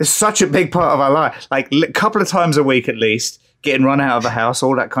 it's such a big part of our life. Like a couple of times a week at least, getting run out of the house,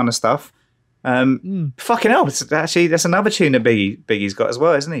 all that kind of stuff. Fucking hell, that's another tune that Biggie's got as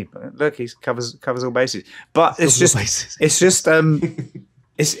well, isn't he? Look, he covers all bases. But it's just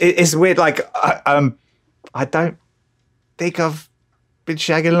it's weird. Like I don't think I've been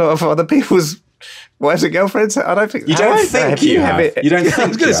shagging a lot of other people's wives and girlfriends. I don't think you don't think you have it. You don't think. I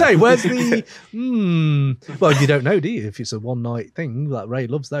was going to say, where's the? Well, you don't know, do you? If it's a one night thing, like Ray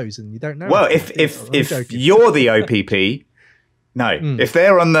loves those, and you don't know. Well, if you're the OPP, no. If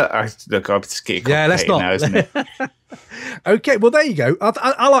they're on the look, I'm just getting let's not. Now, isn't it? Okay, well there you go.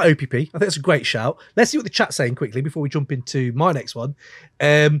 I like OPP. I think it's a great shout. Let's see what the chat's saying quickly before we jump into my next one.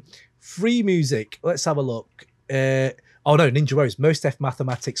 Free music. Let's have a look. Oh no, Ninja Rose, Most Def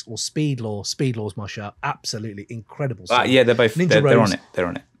Mathematics or Speed Law. Speed Law's my shout. Absolutely incredible song. Yeah, they're both they're on it. They're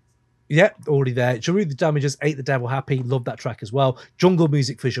on it. Yeah, already there. Jaru the Damages, Ain't the Devil Happy. Love that track as well. Jungle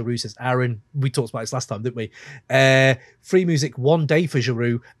Music for Jaru, says Aaron. We talked about this last time, didn't we? Free Music, One Day for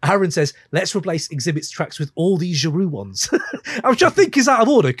Jaru. Aaron says, let's replace Exhibit's tracks with all these Jaru ones. Which I think is out of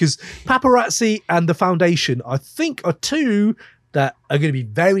order, because Paparazzi and The Foundation, I think, are two that are going to be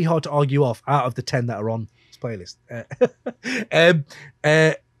very hard to argue off out of the 10 that are on this playlist.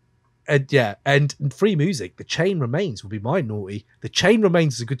 And Free Music, The Chain Remains will be my naughty. The Chain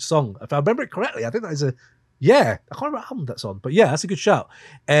Remains is a good song. If I remember it correctly, I think that is I can't remember what album that's on, but yeah, that's a good shout.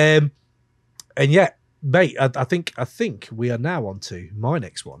 And yeah, mate, I think we are now on to my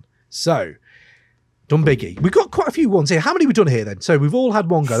next one. So, done Biggie. We've got quite a few ones here. How many have we done here then? So we've all had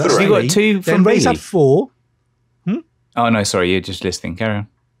one go. That's we got 2 from Then Ray's had Biggie. 4. Oh no, sorry, you're just listening. Carry on.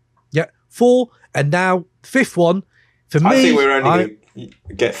 Yeah, 4, and now 5th one for me. I think we're only going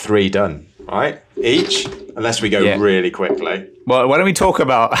to get 3 done, right? Each, unless we go really quickly. Well, why don't we talk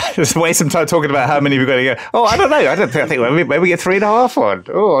about? Just waste some time talking about how many we're going to go. Oh, I don't know. I think maybe we get 3.5 on.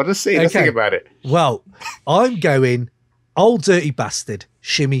 Oh, I'll just see. Let's think about it. Well, I'm going Old Dirty Bastard,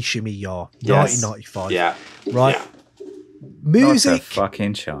 Shimmy Shimmy Ya, Yes. 1995. Yeah. Right. Yeah. Music. Not a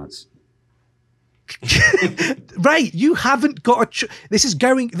fucking chance. Ray, you haven't got a. This is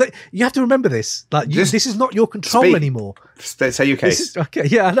going. You have to remember this. Like this is not your control anymore. Say your case. Okay,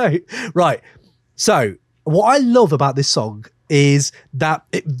 yeah, I know. Right. So, what I love about this song is that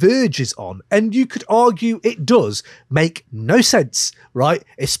it verges on, and you could argue it does make no sense, right?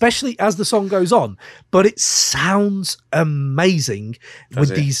 Especially as the song goes on, but it sounds amazing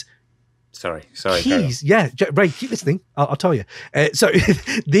with these. Sorry. Keys, yeah, Ray, keep listening. I'll tell you. So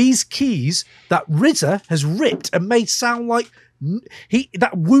these keys that RZA has ripped and made sound like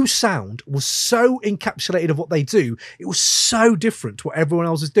that woo sound was so encapsulated of what they do. It was so different to what everyone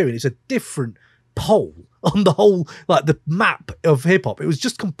else is doing. It's a different pole on the whole, like the map of hip hop. It was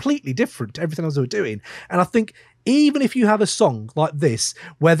just completely different to everything else they were doing. And I think even if you have a song like this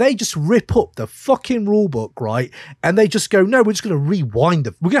where they just rip up the fucking rule book, right, and they just go, no, we're just going to rewind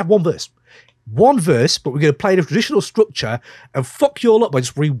them. We're going to have one verse, but we're going to play the traditional structure and fuck you all up by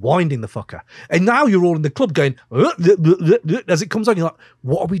just rewinding the fucker. And now you're all in the club going, as it comes on, you're like,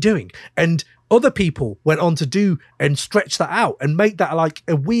 what are we doing? And other people went on to do and stretch that out and make that like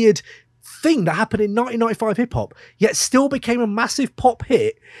a weird thing that happened in 1995 hip hop, yet still became a massive pop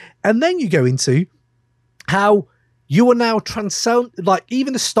hit. And then you go into how you are now transcend, like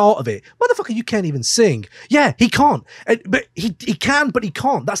even the start of it. Motherfucker, you can't even sing. Yeah, he can't. But he can, but he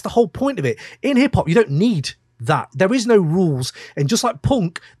can't. That's the whole point of it. In hip hop, you don't need that. There is no rules. And just like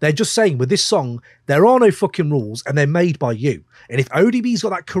punk, they're just saying with this song, there are no fucking rules and they're made by you. And if ODB's got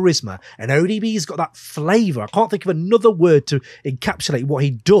that charisma and ODB's got that flavor, I can't think of another word to encapsulate what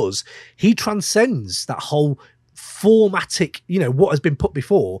he does. He transcends that whole formatic, what has been put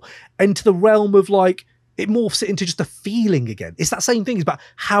before into the realm of like, it morphs it into just a feeling again. It's that same thing. It's about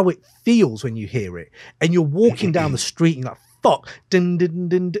how it feels when you hear it. And you're walking down the street and you're like, fuck. Dun, dun,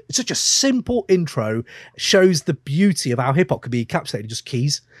 dun, dun. It's such a simple intro. Shows the beauty of how hip-hop could be encapsulated in just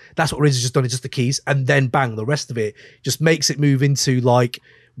keys. That's what RZA's just done, is just the keys. And then bang, the rest of it just makes it move into like,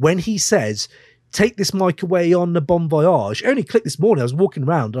 when he says, take this mic away on the Bon Voyage. It only clicked this morning. I was walking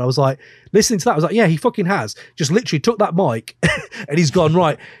around and I was like, listening to that. I was like, yeah, he fucking has. Just literally took that mic and he's gone,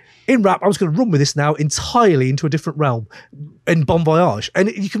 right, in rap, I was going to run with this now entirely into a different realm in Bon Voyage. And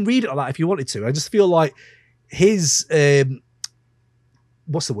you can read it like that if you wanted to. I just feel like his,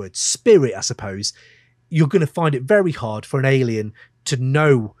 what's the word? Spirit, I suppose. You're going to find it very hard for an alien to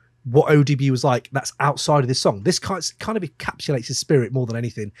know what ODB was like that's outside of this song. This kind of encapsulates his spirit more than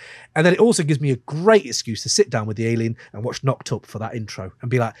anything. And then it also gives me a great excuse to sit down with the alien and watch Knocked Up for that intro and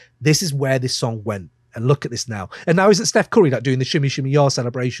be like, this is where this song went. And look at this now. And now isn't Steph Curry like doing the Shimmy Shimmy Ya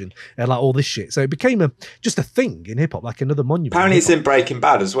celebration and like all this shit? So it became just a thing in hip hop, like another monument. Apparently it's in Breaking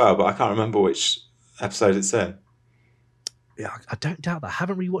Bad as well, but I can't remember which episode it's in. Yeah, I don't doubt that. I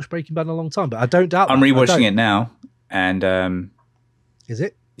haven't rewatched Breaking Bad in a long time, but I don't doubt I'm rewatching it now, and is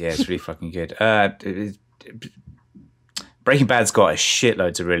it? Yeah, it's really fucking good. Breaking Bad's got a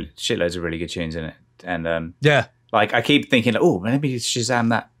shitloads of really good tunes in it, and yeah, like I keep thinking, oh, maybe Shazam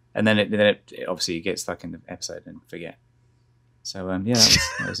that. And then it obviously you get stuck in the episode and forget. So yeah,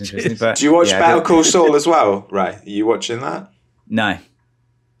 that was interesting. But do you watch Better Call Saul as well? Right, are you watching that? No.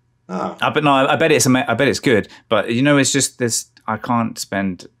 Oh. But no, I bet it's good. But it's just this. I can't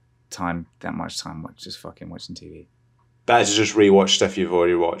spend that much time just fucking watching TV. Better to just rewatch stuff you've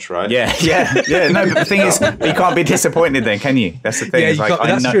already watched, right? Yeah. No, but the thing is, you can't be disappointed then, can you? That's the thing. Yeah,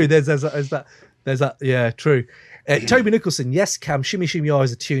 that's true. There's that. Yeah, true. Toby Nicholson, yes, Cam, Shimmy Shimmy Ya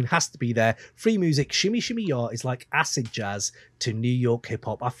is a tune, has to be there. Free music, Shimmy Shimmy Ya is like acid jazz to New York hip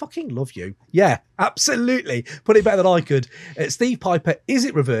hop. I fucking love you. Yeah, absolutely. Put it better than I could. Steve Piper, is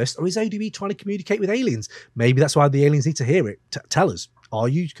it reversed or is ODB trying to communicate with aliens? Maybe that's why the aliens need to hear it. Tell us.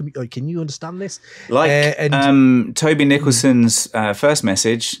 Can you understand this? Like Toby Nicholson's first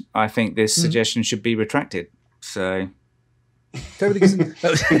message, I think this suggestion should be retracted. So... Toby Nixon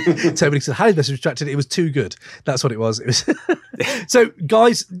had his message retracted. It was too good. That's what it was. So,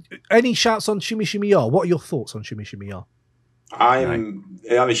 guys, any shouts on Shimmy Shimmy Ya? What are your thoughts on Shimmy Shimmy Ya? I'm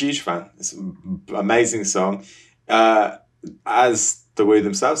a huge fan. It's an amazing song. as the Wu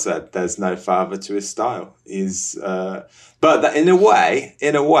themselves said, there's no father to his style. But that in a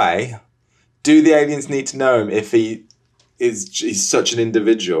way, do the aliens need to know him if he's such an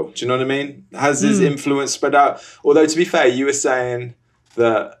individual? Do you know what I mean? Has his influence spread out? Although, to be fair, you were saying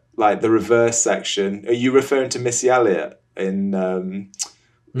that, like, the reverse section, are you referring to Missy Elliott in...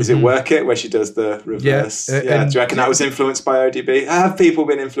 Is it Work It, where she does the reverse? Yeah. Do you reckon that was influenced by ODB? Have people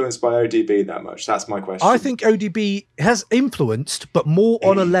been influenced by ODB that much? That's my question. I think ODB has influenced, but more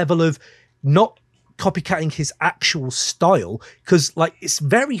on a level of not copycatting his actual style, because like it's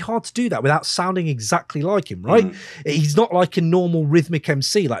very hard to do that without sounding exactly like him, right? He's not like a normal rhythmic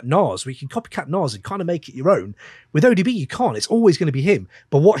MC like Nas, where you can copycat Nas and kind of make it your own. With ODB, you can't. It's always going to be him.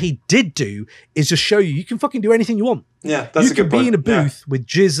 But what he did do is just show you can fucking do anything you want. Yeah, that's a good point. You can be in a booth with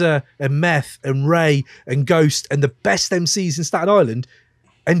Jizza and Meth and Ray and Ghost and the best MCs in Staten Island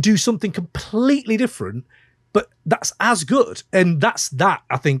and do something completely different, but that's as good. And that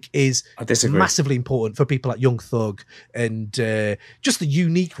I think is massively important for people like Young Thug and just the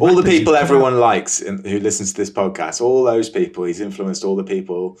unique... All the people everyone likes who listens to this podcast, all those people, he's influenced all the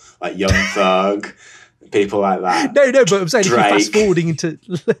people like Young Thug... people like that. No, but I'm saying if you're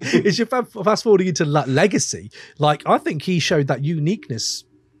fast forwarding into like legacy, like I think he showed that uniqueness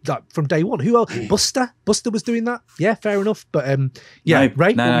like from day one. Who else? Buster was doing that. Yeah, fair enough. But Ray,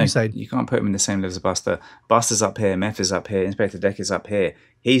 what were you saying? You can't put him in the same level as Buster. Buster's up here, Meth is up here, Inspector Deck is up here.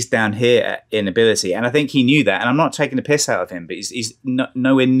 He's down here in ability, and I think he knew that. And I'm not taking the piss out of him, but he's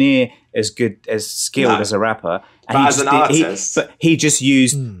nowhere near as good, as skilled as a rapper. And but as an artist, but he just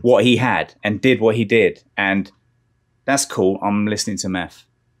used what he had and did what he did, and that's cool. I'm listening to Meth.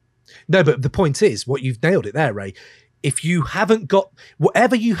 No, but the point is, what you've nailed it there, Ray. If you haven't got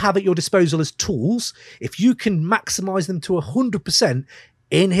whatever you have at your disposal as tools, if you can maximize them to 100%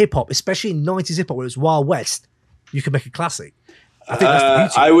 in hip hop, especially in 90s hip hop where it was Wild West, you can make a classic. I think that's the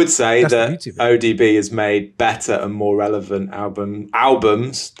beauty. I would say that ODB has made better and more relevant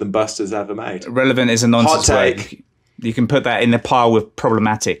albums than Buster's ever made. Relevant is a nonsense word. You can put that in the pile with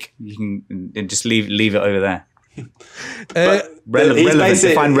problematic. You can just leave it over there.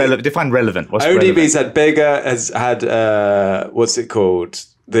 Relevant. Define relevant. What's ODB's relevant? had bigger. Has had what's it called?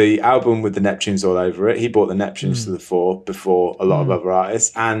 The album with the Neptunes all over it. He brought the Neptunes to the fore before a lot of other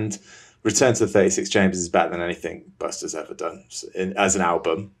artists, and Return to the 36 Chambers is better than anything Buster's ever done as an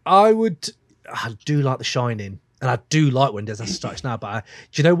album. I do like The Shining, and I do like When Desert Strikes Now, but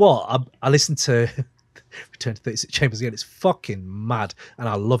do you know what? I listened to Return to 36 Chambers again. It's fucking mad, and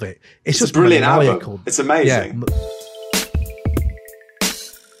I love it. It's just a brilliant album. It's amazing. Yeah.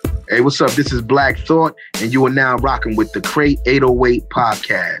 Hey, what's up? This is Black Thought, and you are now rocking with the Crate 808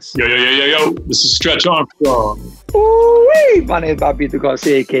 podcast. Yo. This is Stretch Armstrong. Ooh-wee. My name is Bobito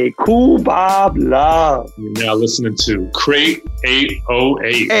Garcia, a.k.a. Cool Bob Love. You're now listening to Crate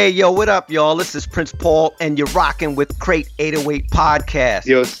 808. Hey, yo, what up, y'all? This is Prince Paul, and you're rocking with Crate 808 podcast.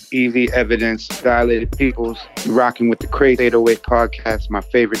 Yo, it's Evie Evidence, Dilated Peoples. You're rocking with the Crate 808 podcast. My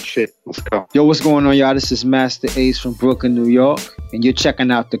favorite shit. Let's go. Yo, what's going on, y'all? This is Master Ace from Brooklyn, New York, and you're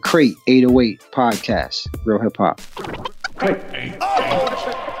checking out the Crate 808 podcast. Real hip hop.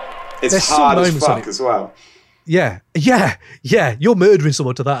 It's There's hard as some fuck as well. Yeah. You're murdering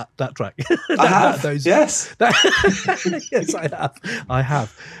someone to that track. I have. Yes. Yes, I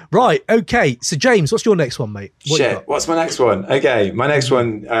have. Right. Okay. So James, what's your next one, mate? What's my next one? Okay, my next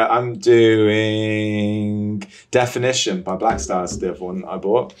one. I'm doing Definition by Black Stars. The other one I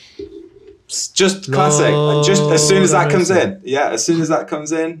bought. Just classic. Just as soon as that comes in. Yeah, as soon as that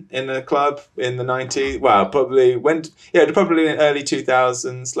comes in a club in the 90s. Well, probably probably in early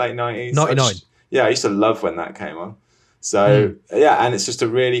 2000s, late 90s. 99. I used to love when that came on. So, and it's just a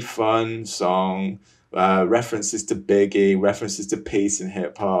really fun song. References to Biggie, references to peace and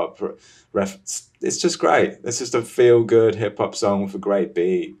hip hop. It's just great. It's just a feel good hip hop song with a great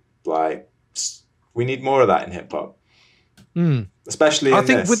beat. Like, we need more of that in hip hop. Especially in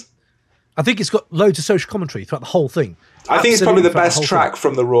this. I think it's got loads of social commentary throughout the whole thing. I think it's probably the best track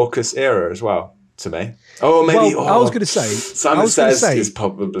from the Raucous era as well, to me. Oh, maybe. I was going to say Simon Says is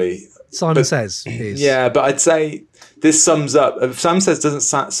probably. Simon Says is. Yeah, but I'd say this sums up. Simon Says doesn't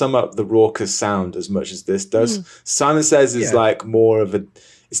sum up the raucous sound as much as this does. Simon Says is like more of a.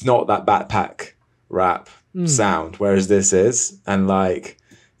 It's not that backpack rap sound, whereas this is, and like,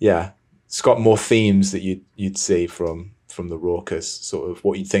 it's got more themes that you'd see from the raucous, sort of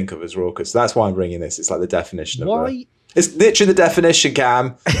what you'd think of as raucous. That's why I'm bringing this. It's like the definition of it's literally the definition,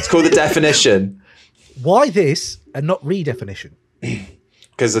 Cam. It's called the definition. Why this and not redefinition?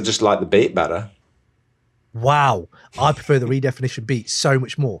 Because I just like the beat better. wow, I prefer the redefinition beat so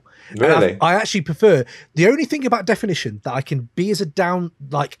much more. Really? I actually prefer, the only thing about definition that I can be as a down,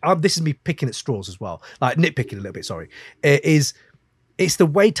 like, this is me picking at straws as well, like nitpicking a little bit, sorry, is it's the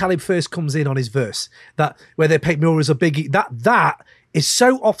way Talib first comes in on his verse, that where they pick Mills or Biggie, that is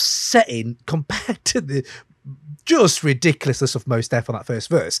so offsetting compared to the just ridiculousness of Mos Def on that first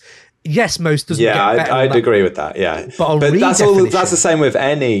verse. Yes, Mos doesn't get better. I'd agree with that. Yeah, but that's the same with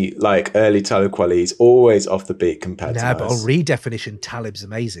any like early Talib quality. He's always off the beat compared to Mos. But on redefinition, Talib's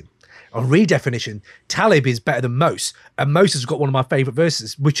amazing. On redefinition, Talib is better than Mos, and Mos has got one of my favorite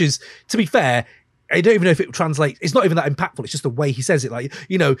verses, which is, to be fair, I don't even know if it translates. It's not even that impactful. It's just the way he says it. Like,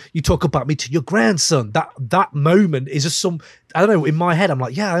 you know, you talk about me to your grandson. That moment is just some, I don't know, in my head, I'm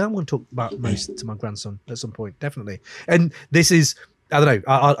like, yeah, I am going to talk about Mos to my grandson at some point, definitely. And this is, I don't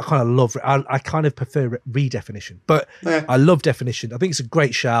know, I kind of love, I kind of prefer redefinition, but I love definition. I think it's a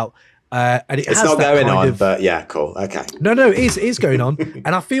great shout. And it's not going on, but yeah, cool. Okay. No, it is going on. And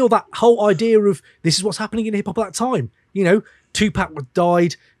I feel that whole idea of this is what's happening in hip hop at that time. You know, Tupac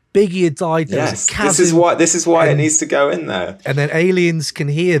died, Biggie had died. There was a chasm, this is why it needs to go in there. And then aliens can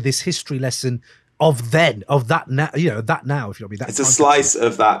hear this history lesson of that now. You know, that now. If you know what I mean, that it's a slice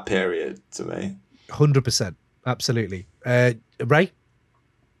of that period to me. 100%, absolutely. Ray.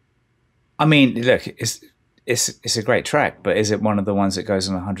 I mean, look, it's a great track, but is it one of the ones that goes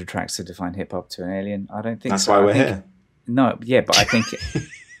on 100 tracks to define hip hop to an alien? I don't think that's so. Why we're here. No, yeah, but I think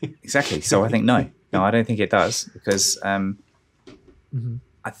exactly. So I think no, I don't think it does, because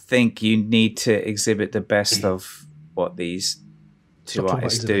I think you need to exhibit the best of what these two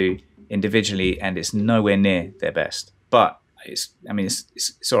artists do individually, and it's nowhere near their best. But it's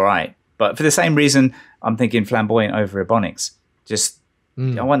all right. But for the same reason, I'm thinking Flamboyant over Ebonics. Just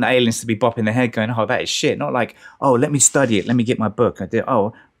I want the aliens to be bopping their head, going, "Oh, that is shit." Not like, "Oh, let me study it. Let me get my book." I did.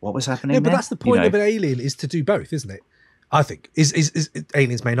 Oh, what was happening? Yeah, but there? that's the point of an alien, is to do both, isn't it? I think is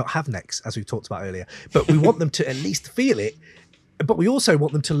aliens may not have necks, as we talked about earlier, but we want them to at least feel it. But we also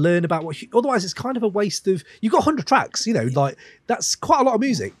want them to learn about what. Otherwise, it's kind of a waste of. You've got 100 tracks, you know, like that's quite a lot of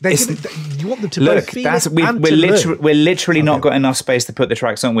music. You want them to both feel it and to learn. We're literally not got enough space to put the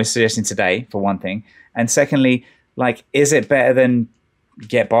tracks on we're suggesting today, for one thing, and secondly, like, is it better than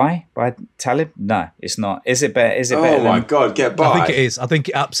Get By Talib? No, it's not. Is it better? Is it better? Oh my God, Get By! I think it is. I think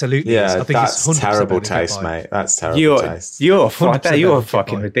it absolutely is. I think that's it's terrible taste, mate. That's terrible taste. You're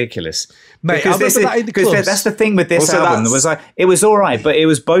fucking ridiculous, mate. Because that's the thing with this album. Was like, it was all right, but it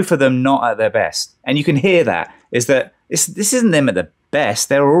was both of them not at their best, and you can hear that. Is that this isn't them at the best?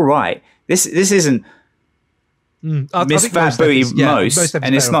 They're all right. This isn't Miss Fat Booty Most,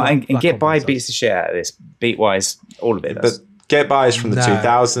 and it's not. And Get By beats the shit out of this, beat wise, all of it. But Get By is from the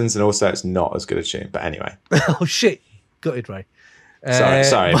 2000s, and also it's not as good a tune. But anyway. Oh shit! Got it, Ray. Sorry, mate.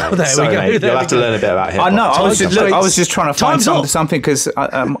 Sorry, mate. You'll have to learn a bit about hip hop. I know. I was just trying to find something, because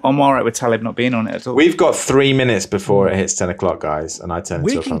I'm all right with Talib not being on it at all. We've got 3 minutes before it hits 10 o'clock, guys, and I turn.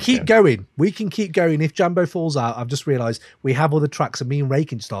 We can keep going. We can keep going. If Jambo falls out, I've just realised we have other tracks, and me and Ray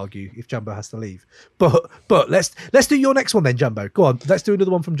can just argue if Jambo has to leave. But let's do your next one then, Jambo. Go on. Let's do another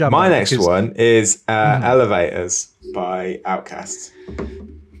one from Jambo. My next one is Elevators by Outkast.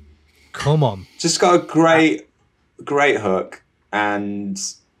 Come on. Just got a great hook. And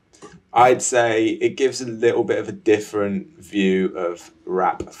I'd say it gives a little bit of a different view of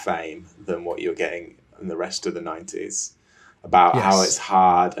rap fame than what you're getting in the rest of the 90s, about how it's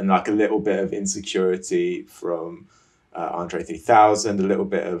hard, and like a little bit of insecurity from Andre 3000, a little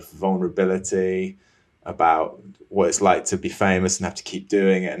bit of vulnerability about what it's like to be famous and have to keep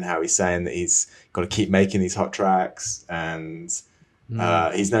doing it, and how he's saying that he's got to keep making these hot tracks, and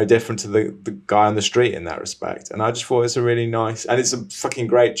he's no different to the guy on the street in that respect. And I just thought it's a really nice, and it's a fucking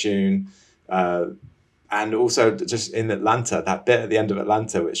great tune. And also just in Atlanta, that bit at the end of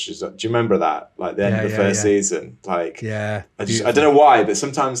Atlanta, which is, do you remember that? Like the end of the first season? Like, I don't know why, but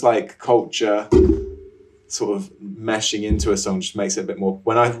sometimes like culture sort of meshing into a song just makes it a bit more,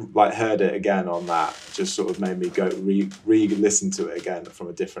 when I like heard it again on that, just sort of made me go re-listen to it again from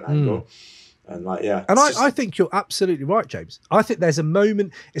a different angle. And like, and I think you're absolutely right, James. I think there's a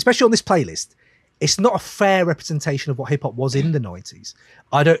moment, especially on this playlist, it's not a fair representation of what hip hop was in the 90s.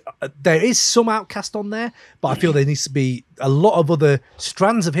 There is some Outkast on there, but I feel there needs to be a lot of other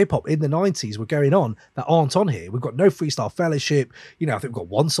strands of hip hop in the 90s were going on that aren't on here. We've got no Freestyle Fellowship. You know, I think we've got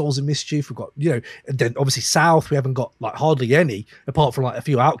One Souls in Mischief. We've got, you know, and then obviously South, we haven't got like hardly any apart from like a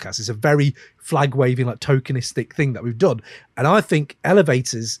few Outcasts. It's a very flag waving, like tokenistic thing that we've done. And I think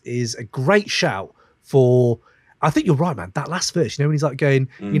Elevators is a great shout for, I think you're right, man. That last verse, you know, when he's like going,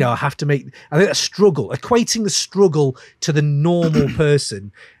 you know, I think that struggle, equating the struggle to the normal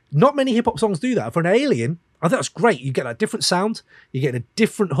person not many hip hop songs do that. For an Alien, I think that's great. You get that different sound, you get a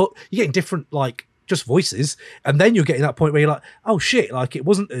different hook, you're getting different like just voices, and then you're getting that point where you're like, oh shit, like it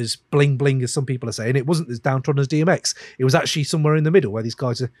wasn't as bling bling as some people are saying, it wasn't as downtrodden as DMX. It was actually somewhere in the middle where these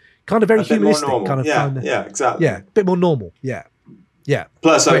guys are kind of very humanistic, kind of yeah, exactly. Yeah, a bit more normal. Yeah. Yeah.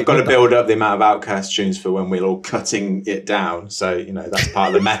 Plus, I've got to build up the amount of Outkast tunes for when we're all cutting it down. So, you know, that's part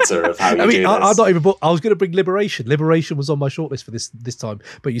of the meta of how you do this. I'm not even. I was going to bring Liberation. Liberation was on my shortlist for this time,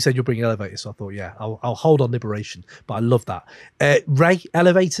 but you said you're bringing Elevators, so I thought, yeah, I'll hold on Liberation. But I love that. Ray,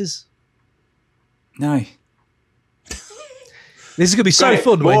 Elevators? No. This is going to be so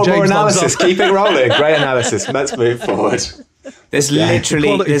fun. More analysis. Keep it rolling. Great analysis. Let's move forward. There's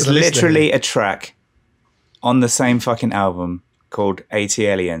literally a track on the same fucking album called 80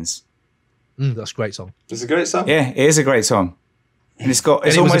 Aliens. That's a great song. It's a great song. Yeah, it is a great song. And it's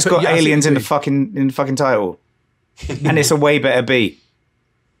almost got aliens in the fucking title. And it's a way better beat.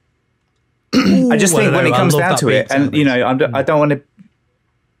 I just think when it comes down to it, and you know, I don't want to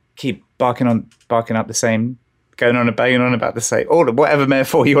keep barking up the same, going on and banging on about the same, or whatever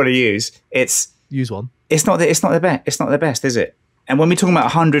metaphor you want to use. Use one. It's not the best. It's not the best, is it? And when we're talking about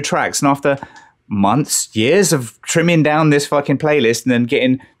 100 tracks, and after months, years of trimming down this fucking playlist and then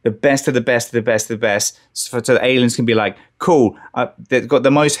getting the best of the best of the best of the best, so the aliens can be like, cool, they've got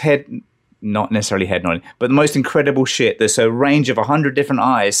the most not necessarily head nodding, but the most incredible shit. There's a range of 100 different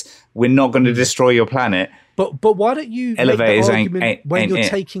eyes. We're not going to destroy your planet. But why don't you Elevators make the argument when you're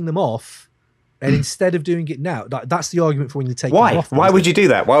taking them off, and instead of doing it now, that's the argument for when you take them off. Why would you do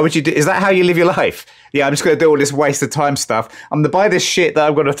that? Why would you do? Is that how you live your life? Yeah, I'm just going to do all this waste of time stuff. I'm going to buy this shit that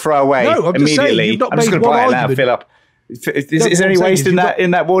I'm going to throw away immediately. I'm just going to buy it now, fill up. Is there any waste in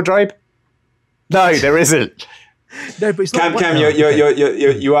that wardrobe? No, there isn't. No, but it's not. Cam,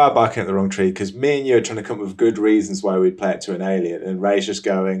 you are barking at the wrong tree, because me and you are trying to come up with good reasons why we'd play it to an alien, and Ray's just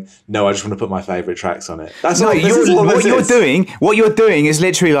going, "No, I just want to put my favourite tracks on it." That's what you're doing is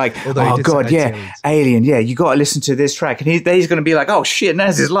literally like, oh god, yeah, Alien, yeah, you got to listen to this track, and he's going to be like, oh shit,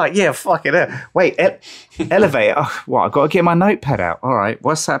 Naz is like, yeah, fuck it, wait, Elevator, oh, what? I've got to get my notepad out. All right,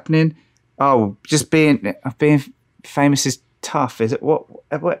 what's happening? Oh, just being famous is tough. Is it what?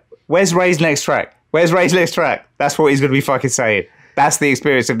 Where's Ray's next track? Where's Ray's next track? That's what he's going to be fucking saying. That's the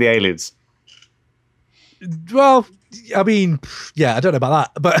experience of the aliens. Well, I mean, yeah, I don't know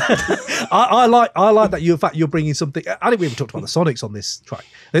about that, but I like that you're bringing something. I think we haven't talked about the Sonics on this track.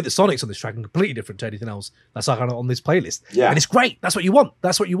 I think the Sonics on this track are completely different to anything else that's like on this playlist. Yeah, and it's great. That's what you want.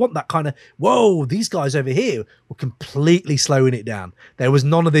 That's what you want. That kind of these guys over here were completely slowing it down. There was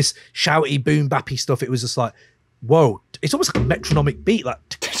none of this shouty, boom bappy stuff. It was just like, whoa, it's almost like a metronomic beat, like.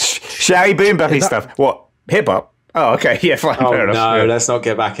 Shouty boom bappy stuff. What? Hip hop? Oh, okay. Yeah, fine. Fair enough. No, let's not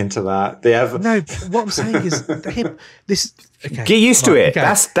get back into that. No, what I'm saying is okay. Get used to it. Okay.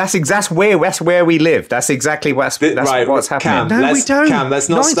 That's where we live. That's exactly what's happening. Cam, no, we don't. Cam, let's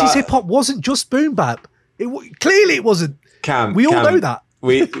not 90s hip hop wasn't just boom bap. Clearly it wasn't. Cam, we all know that.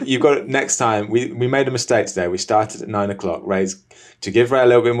 You've got it next time. We made a mistake today. We started at 9:00. Ray's to give Ray a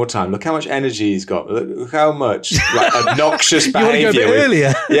little bit more time. Look how much energy he's got. Look how much obnoxious behaviour. You want to go a bit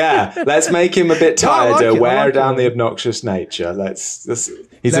earlier? Yeah, let's make him a bit tireder. Wear down the obnoxious nature.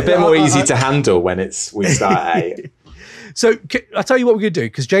 He's a bit more easy to handle when we start at 8. So I'll tell you what we're going to do,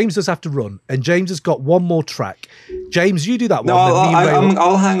 because James does have to run, and James has got one more track. James, you do that one. No,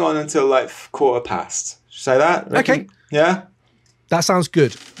 I'll hang on until like 1:15. Say that? Okay. Yeah? That sounds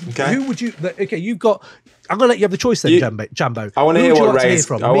good. Okay. Who would you... Okay, you've got... I'm going to let you have the choice then, Jambo. I want to hear what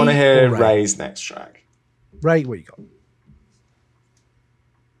Ray's... I want to hear Ray's next track. Ray, what you got?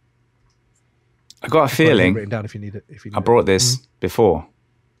 I got a feeling... Written down if you need it. I brought this before.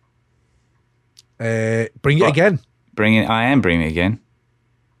 Bring it again. I am bringing it again.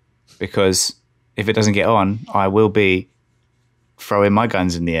 Because if it doesn't get on, I will be throwing my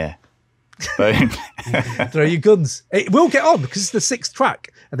guns in the air. Boom. Throw your guns. It will get on because it's the 6th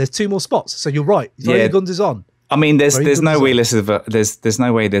track and there's 2 more spots. So you're right. Throw your guns is on. I mean, there's no way there's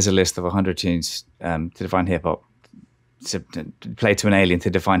no way there's a list of 100 tunes to define hip hop, to play to an alien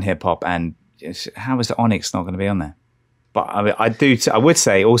to define hip hop, and how is the Onyx not going to be on there? But I would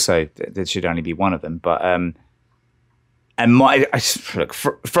say also that there should only be one of them. But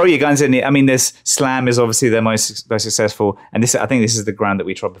throw your guns in it. I mean, there's Slam is obviously their most successful, and I think this is the ground that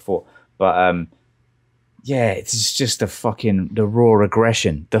we trod before. But yeah, it's just the raw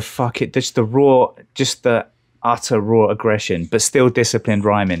aggression, just the utter raw aggression, but still disciplined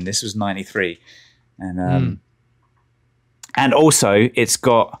rhyming. This was 93, and also it's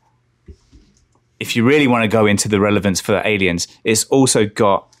got, if you really want to go into the relevance for aliens, it's also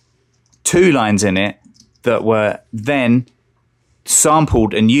got 2 lines in it that were then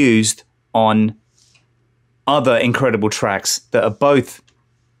sampled and used on other incredible tracks that are both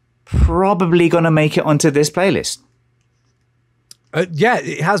probably going to make it onto this playlist. Yeah,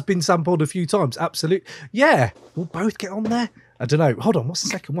 it has been sampled a few times. Absolutely. Yeah, we'll both get on there. I don't know. Hold on, what's the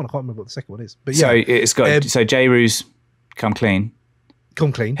second one? I can't remember what the second one is. But yeah, So it's got J. Rue's "Come Clean."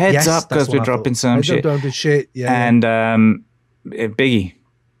 Come Clean. Heads Yes, up, that's because we're what I dropping thought. some Heads up, shit. dropping shit. Yeah, And Biggie,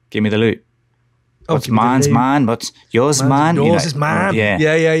 "Give Me the Loot." Oh, What's Give Me the mine's Loot. mine, what's yours mine. Yours is mine. Yeah.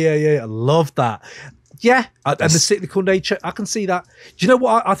 Yeah. I love that. Yeah, and the cyclical nature, I can see that. Do you know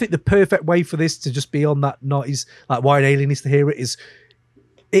what? I think the perfect way for this to just be on that 90s, like why an alien needs to hear it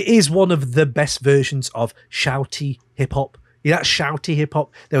is one of the best versions of shouty hip hop. You know, that shouty hip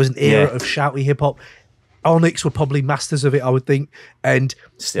hop. There was an era of shouty hip hop. Onyx were probably masters of it, I would think. And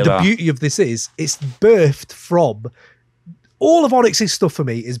Still the are. beauty of this is it's birthed from all of Onyx's stuff for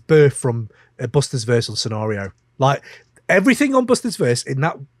me is birthed from Busta's verse on Scenario. Like everything on Busta's verse in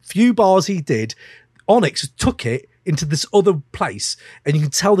that few bars he did, Onyx took it into this other place, and you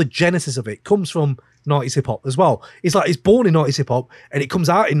can tell the genesis of it comes from 90s hip hop as well. It's like it's born in 90s hip hop and it comes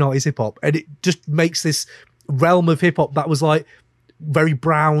out in 90s hip hop, and it just makes this realm of hip hop that was like very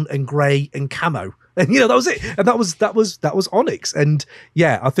brown and grey and camo. And that was it. And that was Onyx. And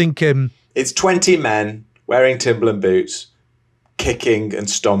yeah, I think it's 20 men wearing Timberland boots, kicking and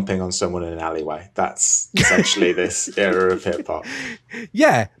stomping on someone in an alleyway. That's essentially this era of hip hop.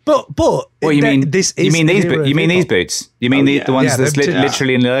 Yeah, but What you mean? This is you mean these? an era You of mean these hip-hop. boots? You mean the ones Yeah, that's them too.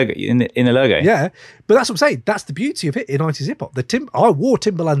 literally in the logo? In the logo? Yeah, but that's what I'm saying. That's the beauty of it in 90s hip hop. I wore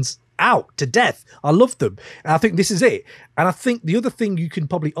Timberlands out to death. I loved them, and I think this is it. And I think the other thing you can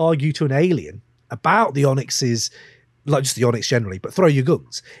probably argue to an alien about the Onyx is, like just the Onyx generally, but throw your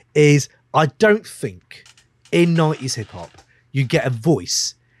guns, is I don't think in 90s hip hop you get a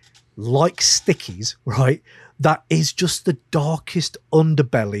voice like Sticky's, right? That is just the darkest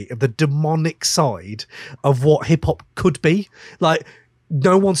underbelly of the demonic side of what hip hop could be. Like,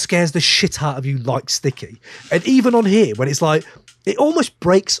 no one scares the shit out of you like Sticky. And even on here, when it's like, it almost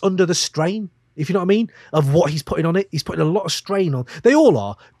breaks under the strain, if you know what I mean, of what he's putting on it. He's putting a lot of strain on. They all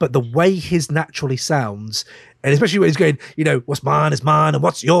are, but the way his naturally sounds, and especially when he's going, what's mine is mine and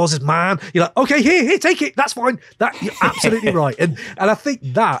what's yours is mine. You're like, okay, here, take it. That's fine. You're absolutely right. And I think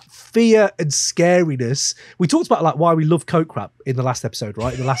that fear and scariness, we talked about like why we love Coke Rap in the last episode,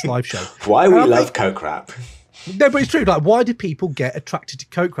 right? In the last live show. Why we love Coke Rap. No, but it's true. Like, why do people get attracted to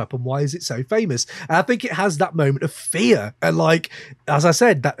Coke Rap and why is it so famous? And I think it has that moment of fear. And like, as I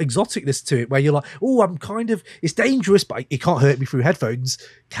said, that exoticness to it where you're like, oh, it's dangerous, but he can't hurt me through headphones.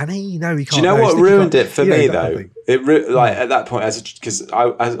 Can he? No, he can't. Do you know what ruined it for me though? Like at that point, because I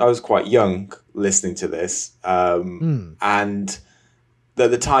was quite young listening to this, and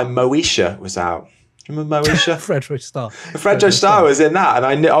at the time Moesha was out. Do you remember Moesha? Fredro Starr. Fredro Starr was in that, and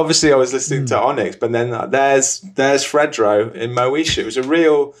I knew, obviously I was listening to Onyx, but then there's Fredro in Moesha. It was a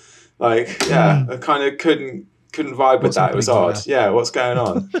real I kind of couldn't vibe with that. It was odd. Yeah, what's going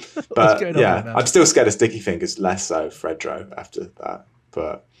on? But I'm still scared of Sticky Fingers, less so Fredro after that.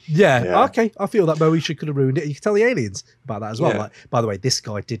 But yeah, okay, I feel that Moesha could have ruined it. You can tell the aliens about that as well. Yeah. Like, by the way, this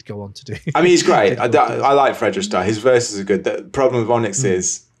guy did go on to do. I mean, he's great. I like Fredro Starr. His verses are good. The problem with Onyx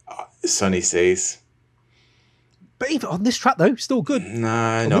is Sunny Seas. But even on this track, though, still good.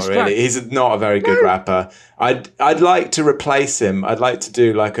 No, not really. He's not a very good rapper. I'd like to replace him. I'd like to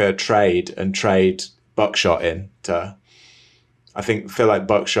do like a trade and trade Buckshot in to. Feel like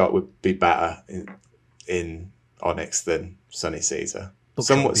Buckshot would be better in Onyx than Sonny Caesar.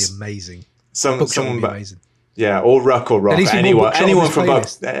 Buckshot would be amazing. Someone would be amazing. Yeah, or Ruck or Rock.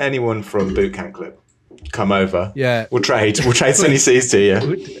 Anyone from Boot Camp Clip, come over. Yeah, we'll trade Sonny Caesar to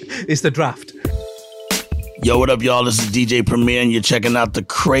you. It's the draft. Yo, what up, y'all? This is DJ Premier, and you're checking out the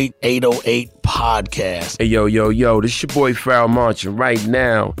Crate 808 podcast. Hey, yo, this your boy Farrell March, and right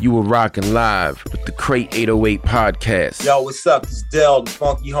now, you are rocking live with the Crate 808 podcast. Yo, what's up? It's Dell, the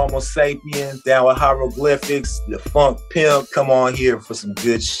funky homo sapien, down with hieroglyphics, the funk pimp. Come on here for some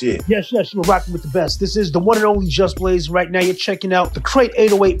good shit. Yes, you're rocking with the best. This is the one and only Just Blaze. Right now, you're checking out the Crate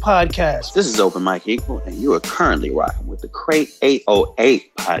 808 podcast. This is Open Mike Equal, and you are currently rocking with the Crate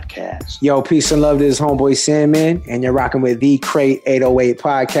 808 podcast. Yo, peace and love to this homeboy Sandman, and you're rocking with the Crate 808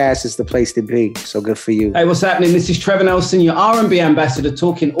 podcast. It's the place to be. So good for you. Hey, what's happening? This is Trevor Nelson, your R&B ambassador,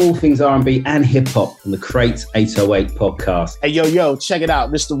 talking all things R&B and hip-hop on the Crate 808 podcast. Hey, yo, check it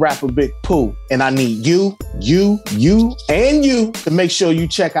out. This is the rapper Big Pooh, and I need you, and you to make sure you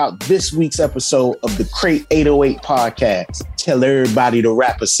check out this week's episode of the Crate 808 podcast. Tell everybody the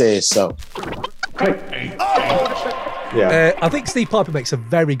rapper says so. Crate 808. Yeah. I think Steve Piper makes a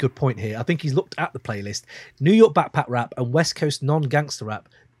very good point here. I think he's looked at the playlist. New York backpack rap and West Coast non-gangster rap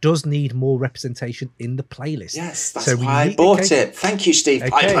does need more representation in the playlist. Yes, that's why I bought it. Thank you, Steve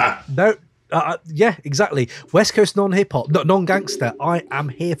Piper. No, yeah, exactly. West Coast non-hip-hop, non-gangster. I am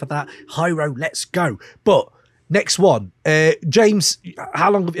here for that. Hyro, let's go. But next one. James,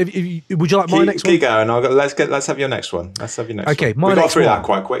 how long would you like my next one? Keep going. Let's have your next one. Let's have your next one. Okay, we got through that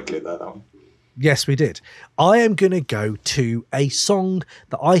quite quickly, though, that one. Yes, we did. I am going to go to a song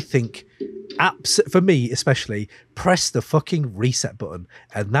that I think, for me especially, press the fucking reset button,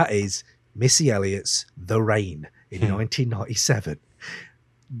 and that is Missy Elliott's The Rain in 1997.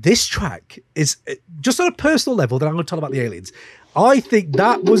 This track is, just on a personal level, that I'm going to talk about the aliens. I think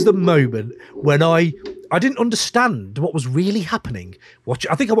that was the moment when I didn't understand what was really happening.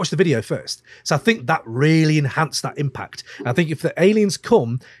 I think I watched the video first. So I think that really enhanced that impact. I think if the aliens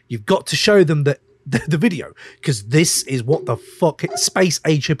come, you've got to show them the video, because this is what the fuck space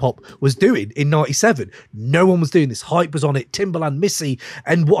age hip hop was doing in 97. No one was doing this. Hype was on it. Timbaland, Missy.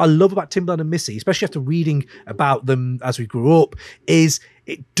 And what I love about Timbaland and Missy, especially after reading about them as we grew up, is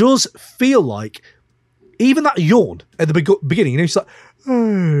it does feel like even that yawn at the beginning, it's like,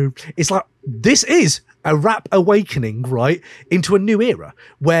 oh, it's like, this is a rap awakening, right, into a new era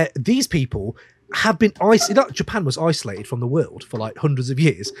where these people have been isolated. Japan was isolated from the world for like hundreds of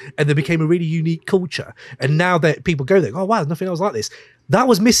years, and they became a really unique culture. And now that people go there, oh wow, nothing else like this. That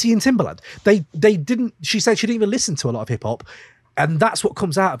was Missy and Timbaland. They didn't. She said she didn't even listen to a lot of hip hop, and that's what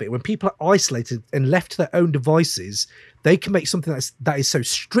comes out of it. When people are isolated and left to their own devices, they can make something that is so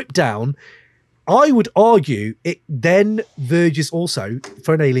stripped down. I would argue it then verges also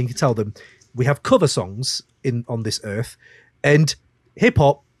for an alien to tell them we have cover songs on this earth, and hip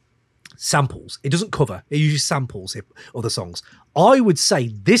hop samples. It doesn't cover. It usually samples other songs. I would say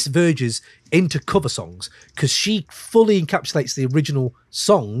this verges into cover songs because she fully encapsulates the original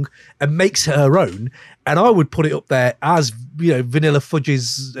song and makes it her own. And I would put it up there as, Vanilla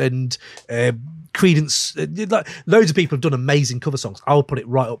Fudge's and Credence. Loads of people have done amazing cover songs. I would put it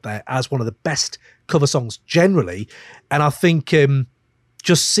right up there as one of the best cover songs generally. And I think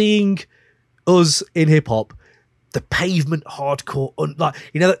just seeing us in hip hop, the Pavement hardcore,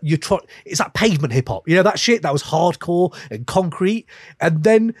 it's that Pavement hip hop, that shit that was hardcore and concrete, and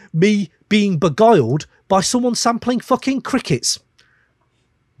then me being beguiled by someone sampling fucking crickets.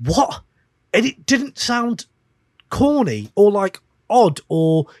 What? And it didn't sound corny or like odd,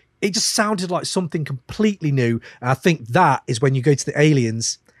 or it just sounded like something completely new. And I think that is when you go to the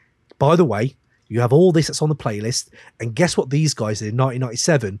aliens. By the way, you have all this that's on the playlist, and guess what these guys did in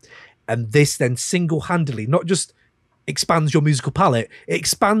 1997? And this then single-handedly, not just expands your musical palette, it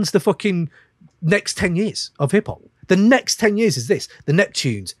expands the fucking next 10 years of hip-hop. The next 10 years is this. The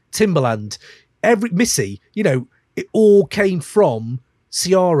Neptunes, Timbaland, Missy, it all came from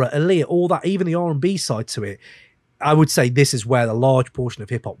Ciara, Aaliyah, all that, even the R&B side to it. I would say this is where the large portion of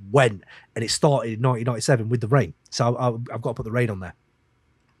hip-hop went, and it started in 1997 with The Rain. So I've got to put The Rain on there.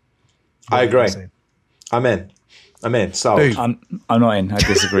 I agree. I'm in. So I'm not in. I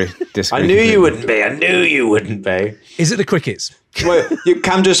disagree. I knew you wouldn't be. Is it the crickets? Well,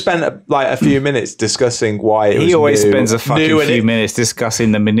 Cam just spent a few minutes discussing why it was he always new, spends a fucking few minutes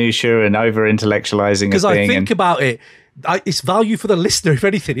discussing the minutiae and over intellectualizing. Because I think about it. It's value for the listener, if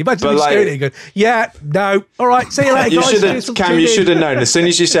anything. Imagine But staring at it and going, yeah, no, all right, see you later, guys. You should have known. As soon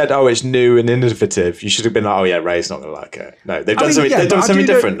as you said, oh, it's new and innovative, you should have been like, oh, yeah, Ray's not going to like it. No, they've done something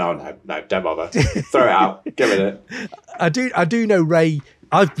different. No, don't bother. Throw it out. Get rid of it. I do know Ray.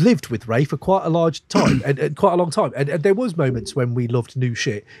 I've lived with Ray for quite a large time and quite a long time. And there was moments when we loved new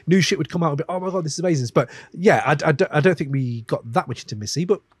shit. New shit would come out and be, oh my God, this is amazing. But yeah, I don't think we got that much into Missy,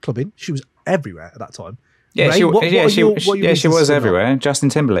 but clubbing, she was everywhere at that time. Yeah, Ray, she was everywhere. Justin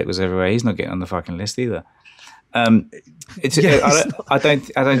Timberlake was everywhere. He's not getting on the fucking list either. I don't.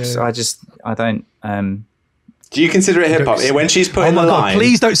 Do you consider it hip hop? When she's putting the line,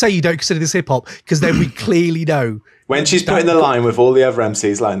 please don't say you don't consider this hip hop, because then we clearly know. When she's putting the line with all the other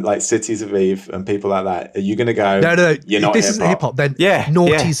MCs, like Cities of Eve and people like that, are you going to go? No. You're not. This isn't hip hop. Then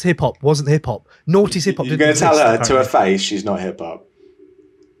Naughty's hip hop wasn't hip hop. Naughty's hip hop. You're going to tell her to her face she's not hip hop.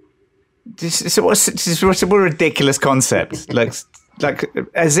 This is what a ridiculous concept. Like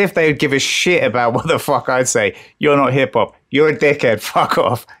as if they would give a shit about what the fuck I'd say. You're not hip hop. You're a dickhead. Fuck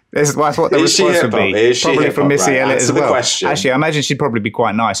off. That's what the response would be. Probably from Missy Elliott as well. Actually, I imagine she'd probably be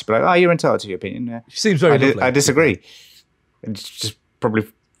quite nice. But like, oh, you're entitled to your opinion. Yeah. She seems very lovely. I disagree. And just probably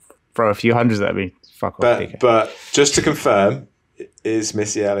throw a few hundreds at me. Fuck off. But just to confirm, is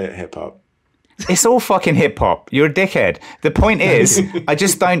Missy Elliott hip hop? It's all fucking hip hop. You're a dickhead. The point is, I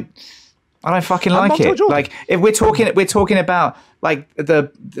just don't. I don't fucking And like Montel it. Jordan. Like if we're talking about like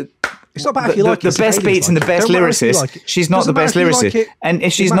the it's not about if you like the best beats and the best lyricists. She's not the best lyricist, and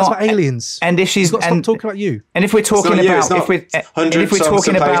if she's not about aliens, and if she's stop talking about you, and if we're talking about if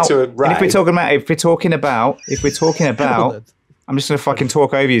we're talking about I'm just gonna fucking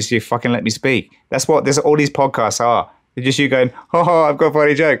talk over you so you fucking let me speak. That's what all these podcasts are. They're just you going, oh, I've got a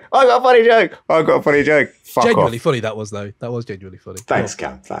funny joke. I've got a funny joke. I've got a funny joke. Fuck genuinely off. funny that was though. That was genuinely funny. Thanks,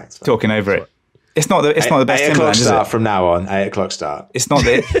 Cam. Thanks. Talking over it. It's not the best 8 o'clock Timberland, is start it? from now on. 8 o'clock start. It's not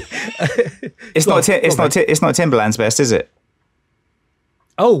the. It's not Timberland's best, is it?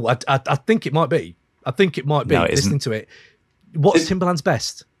 Oh, I think it might be. I think it might be. No, it listening isn't. to it, what's Timberland's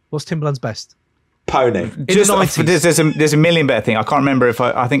best? What's Timberland's best? Pony. In the 90s. There's a million better thing. I can't remember if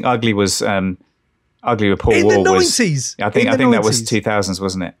I think Ugly was Ugly with Paul In Wall the was. 90s. I think In the that was 90s. 2000s,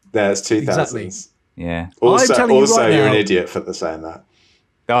 wasn't it? There's 2000s. Exactly. Yeah. Also, I'm telling you right you're now- an idiot for saying that.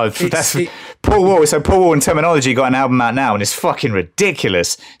 Oh, that's Paul Wall. So Paul Wall and Terminology got an album out now, and it's fucking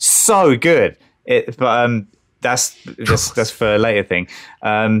ridiculous. So good. That's for a later thing.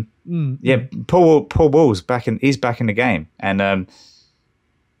 Yeah, Paul Wall's back in. He's back in the game, and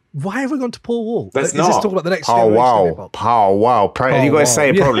Why have we gone to Paul Wall? Let's Is this not. talking about the next Paul generation of Wall, hip-hop? Paul Wall. You got to say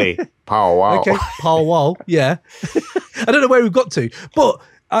it Yeah. properly. Paul Wall. Okay, Paul Wall. Yeah, I don't know where we've got to, but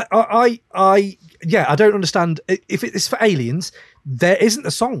I don't understand. If it's for aliens, there isn't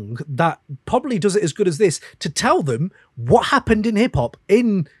a song that probably does it as good as this to tell them what happened in hip hop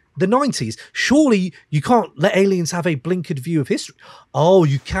in the 90s. Surely you can't let aliens have a blinkered view of history. Oh,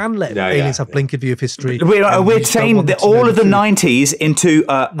 you can let aliens have blinkered view of history. We're saying that all of the 90s into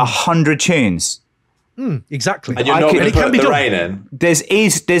 100 tunes. Exactly. And you're not going to put the rain in. There's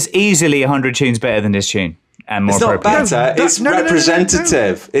easily 100 tunes better than this tune. And more It's not appropriate. better. It's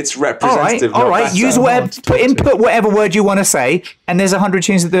representative. It's representative. All right. not Use better. whatever. Put whatever word you want to say, and there's 100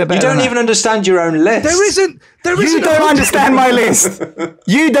 tunes that do it better. You don't than even that. understand your own list. There isn't. You don't understand my list.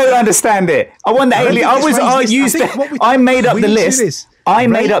 You don't understand it. I want the alien. I made up the list. I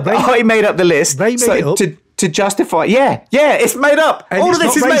made up the list to justify. Yeah, it's made up. And All it's of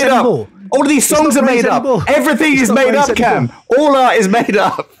this not is raised made up. anymore. All of these songs are made up. anymore. Everything It's is not made raised up, Cam. anymore. All art is made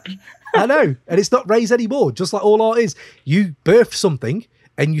up. I know, and it's not raised anymore. Just like all art is, you birthed something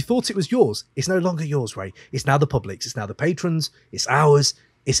and you thought it was yours. It's no longer yours, Ray. It's now the public's. It's now the patrons. It's ours.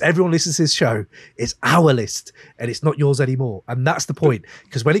 It's everyone listens to this show. It's our list, and it's not yours anymore. And that's the point.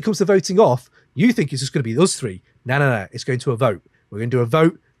 Because when it comes to voting off, you think it's just going to be us three. No. It's going to a vote. We're going to do a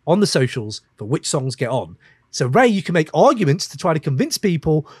vote on the socials for which songs get on. So, Ray, you can make arguments to try to convince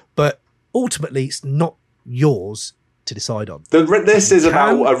people, but ultimately, it's not yours to decide on. This is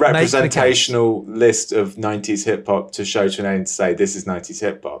about a make the representational list of 90s hip hop to show to an alien to say this is 90s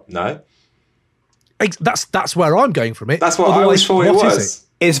hip hop. No, That's where I'm going from it. that's what I always thought it what is was.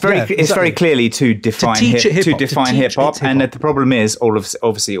 It's very exactly. very clearly to define teach it hip-hop, to define teach hip hop, it's and hip-hop. the problem is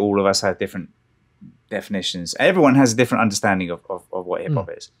obviously all of us have different definitions. Everyone has a different understanding of what hip hop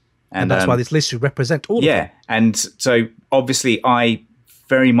is, and that's why this list should represent all of them. And so obviously I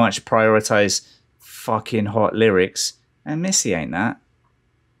very much prioritize fucking hot lyrics, and Missy ain't that.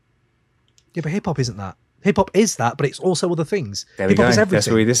 Yeah, but hip hop isn't that. Hip hop is that, but it's also other things. There we Hip hop go. is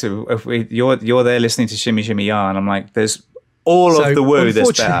everything. You're there listening to Shimmy Shimmy Ya, and I'm like, there's all of the woo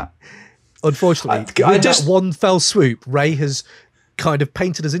that's better. Unfortunately, with that one fell swoop, Ray has kind of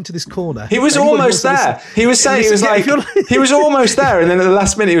painted us into this corner. He was Anyone who almost wants to there. listen- He was saying, listen, he was yeah, like, he was almost there, and then at the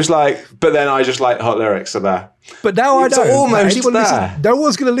last minute he was like, but then I just like hot lyrics are there. But now I It's know. almost anyone there. listen- no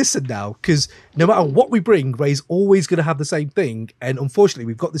one's going to listen now because no matter what we bring, Ray's always going to have the same thing. And unfortunately,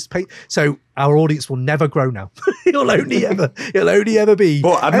 we've got this paint. So our audience will never grow now. It'll only ever be.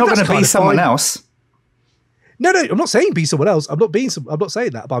 Well, I'm and not that's going to kind be of someone fine. else. No, I'm not saying be someone else. I'm not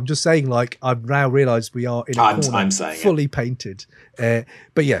saying that, but I'm just saying like I've now realised we are in a corner I'm saying fully painted. But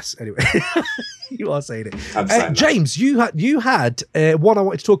yes, anyway, you are saying it. I'm saying James, you had one I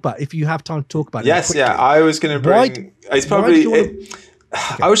wanted to talk about. If you have time to talk about Yes, it. yeah. I was going to bring. It's probably.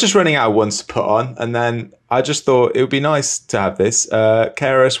 I was just running out of ones to put on, and then I just thought it would be nice to have this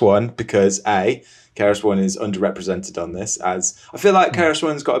KRS-One because KRS-One is underrepresented on this. As I feel like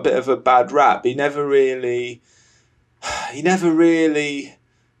KRS-One's got a bit of a bad rap. He never really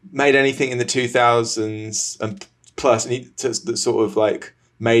made anything in the 2000s and plus, and that sort of like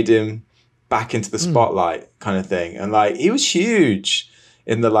made him back into the spotlight kind of thing. And like he was huge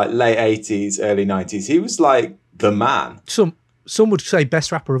in the like late 80s, early 90s. He was like the man. Some would say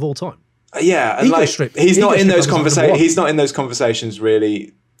best rapper of all time. Yeah, and Ego like Strip. he's Ego not in Strip those was number conversations. one. He's not in those conversations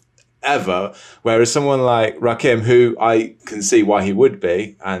really ever. Whereas someone like Rakim, who I can see why he would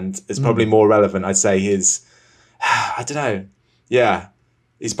be, and is probably more relevant. I'd say his, I don't know. Yeah,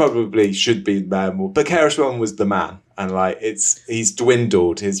 He's probably should be there more. But KRS-One was the man. And like he's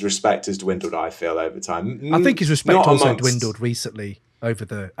dwindled. His respect has dwindled, I feel, over time. I think his respect Not also amongst- dwindled recently over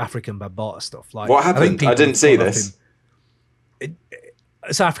the African Bambaataa stuff. Like, What happened? I didn't see this.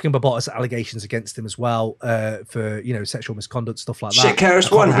 It's African Bambaataa's allegations against him as well for sexual misconduct, stuff like that. Shit,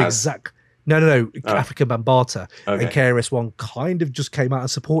 KRS-One I can't remember has. No. Oh. African Bambaataa. Okay. And KRS-One kind of just came out and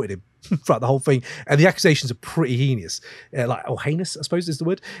supported him throughout the whole thing. And the accusations are pretty heinous. Heinous, I suppose is the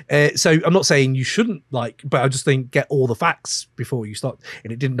word. So I'm not saying you shouldn't, but I just think get all the facts before you start.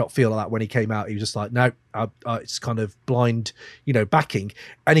 And it did not feel like that when he came out. He was just like, no, it's kind of blind, backing.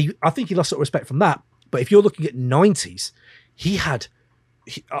 And I think he lost sort of respect from that. But if you're looking at 90s, he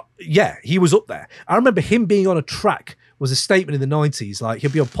was up there. I remember him being on a track was a statement in the 90s, like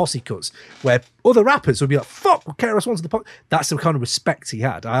he'll be on Posse Cuts, where other rappers would be like, fuck, KRS-One's in the pocket. That's the kind of respect he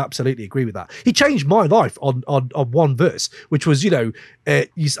had. I absolutely agree with that. He changed my life on one verse, which was, I'm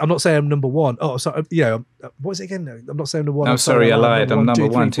not saying I'm number one. Oh, sorry, what is it again? No, I'm not saying number one. I'm sorry, I lied. I'm number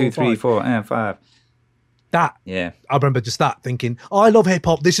 1, 2, 3, 4, and 5. That, yeah, I remember just that thinking, I love hip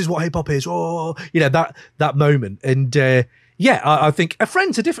hop. This is what hip hop is. Oh, that moment. And I think A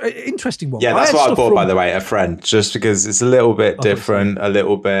Friend's interesting one. Yeah, that's what I bought, by the way, A Friend, just because it's a little bit different, a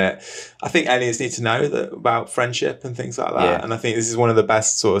little bit. I think aliens need to know about friendship and things like that. Yeah. And I think this is one of the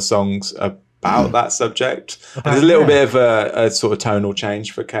best sort of songs about that subject. And there's a little bit of a sort of tonal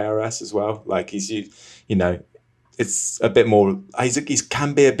change for KRS as well. Like it's a bit more. He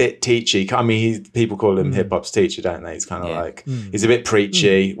can be a bit teachy. I mean, people call him hip hop's teacher, don't they? He's kind of he's a bit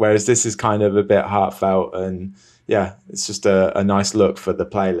preachy, whereas this is kind of a bit heartfelt and. Yeah, it's just a nice look for the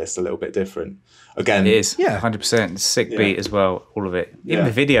playlist, a little bit different. Again, it is. Yeah, 100%. Sick beat as well. All of it. Even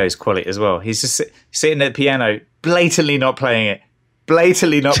the video is quality as well. He's just sitting at the piano, blatantly not playing it. Just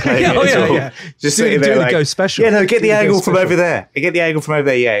sitting there, like, go special. Yeah, no, get the angle from over there. Get the angle from over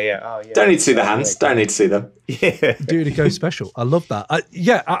there. Yeah. Oh, yeah. Don't need to see the hands. Don't need to see them. Yeah, do the go special. I love that.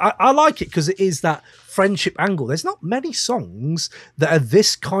 I like it because it is that friendship angle. There's not many songs that are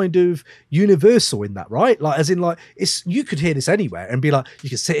this kind of universal in that, right? Like, as in, like, you could hear this anywhere and be like, you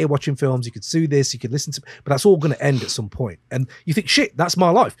could sit here watching films, you could do this, you could listen to, but that's all going to end at some point. And you think, shit, that's my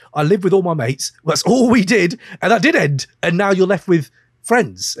life. I live with all my mates. That's all we did, and that did end. And now you're left with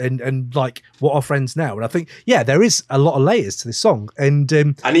friends and like, what are friends now? And I think, there is a lot of layers to this song, and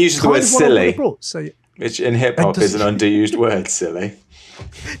he uses the word silly, which in hip hop is an underused word. Silly.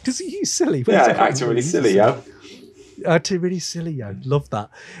 Does he use silly? Acting really silly, yo. Acting really silly, yo. Love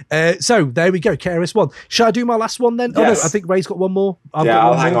that. So there we go, KRS-One. Shall I do my last one then? Yes. Oh no, I think Ray's got one more.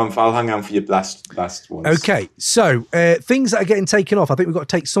 I'll hang on for your last ones. Okay, so things that are getting taken off. I think we've got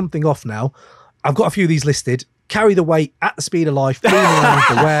to take something off now. I've got a few of these listed. Carry the Weight, At the Speed of Life, Being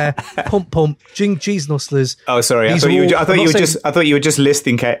Around, Beware, Pump Pump, Cheese Nuslers. Oh, sorry. I thought you were just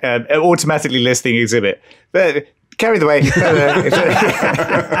listing, automatically listing Exhibit. But Carry the Weight.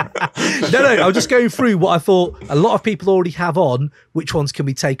 No, I was just going through what I thought a lot of people already have on. Which ones can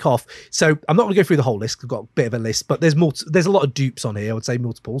we take off? So I'm not going to go through the whole list. I've got a bit of a list, but there's a lot of dupes on here. I would say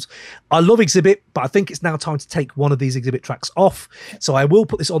multiples. I love Exhibit, but I think it's now time to take one of these Exhibit tracks off. So I will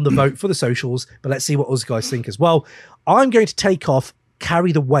put this on the vote for the socials, but let's see what us guys think as well. I'm going to take off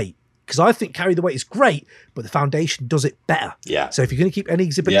Carry the Weight, because I think Carry the Weight is great, but the Foundation does it better. Yeah. So if you're going to keep any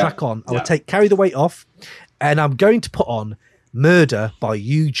Exhibit track on, I would take Carry the Weight off, and I'm going to put on Murder by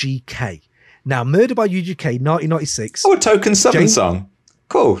UGK. Now, Murder by UGK, 1996. Oh, a Token Southern song.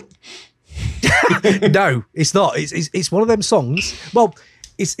 Cool. No, it's not. It's one of them songs. Well,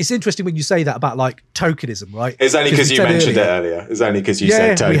 it's interesting when you say that about like tokenism, right? It's only because you mentioned it earlier. It's only because you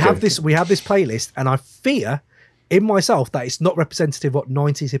said token. We have this playlist, and I fear in myself that it's not representative of what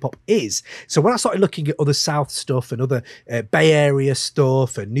 90s hip hop is. So when I started looking at other South stuff and other Bay Area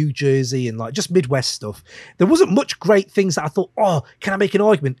stuff and New Jersey and like just Midwest stuff, there wasn't much great things that I thought, oh, can I make an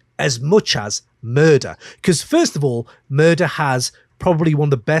argument, as much as Murder? Because first of all, Murder has probably one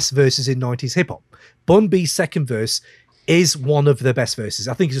of the best verses in 90s hip hop. Bun B's second verse is one of the best verses.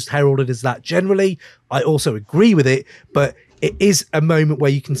 I think it's just heralded as that generally. I also agree with it, but it is a moment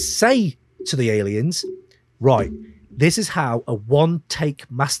where you can say to the aliens, right, this is how a one-take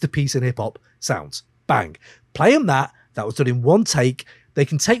masterpiece in hip-hop sounds. Bang. Play them that was done in one take. They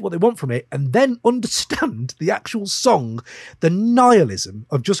can take what they want from it and then understand the actual song, the nihilism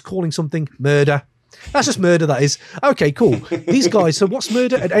of just calling something murder. That's just murder, that is. Okay, cool. These guys, so what's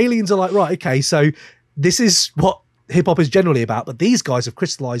murder? And aliens are like, right, okay, so this is what hip-hop is generally about, but these guys have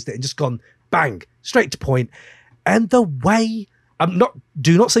crystallized it and just gone, bang, straight to point. And the way...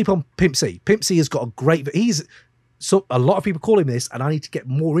 do not sleep on Pimp C. Pimp C has got a great... a lot of people call him this, and I need to get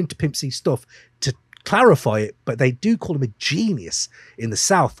more into Pimp C stuff to clarify it, but they do call him a genius in the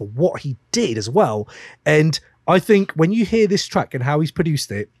South for what he did as well. And I think when you hear this track and how he's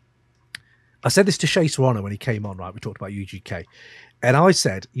produced it, I said this to Shea Serrano when he came on, right? We talked about UGK. And I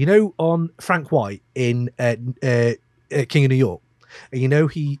said, on Frank White in King of New York, and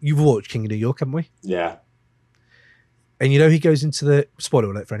you've watched King of New York, haven't we? Yeah. And he goes into the spoiler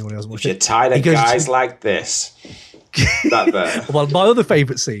alert for anyone who hasn't watched it. You're tired of guys like this. That there. Well, my other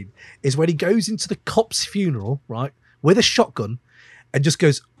favourite scene is when he goes into the cop's funeral, right, with a shotgun, and just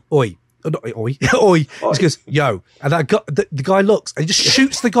goes, "Oi." Not oi, oi. Just goes, yo. And that guy, the guy looks and he just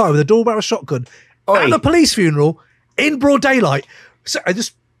shoots the guy with a double-barrel shotgun at a police funeral in broad daylight. So I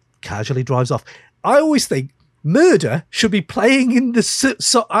just casually drives off. I always think murder should be playing in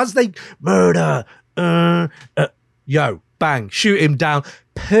the as they murder. Yo, bang, shoot him down.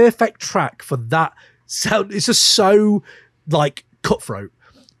 Perfect track for that sound. It's just so like cutthroat.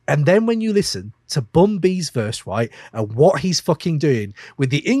 And then when you listen to Bun B's verse, right, and what he's fucking doing with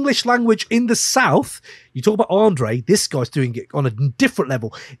the English language in the South, you talk about Andre, this guy's doing it on a different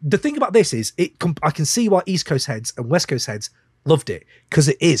level. The thing about this is, I can see why East Coast heads and West Coast heads loved it, because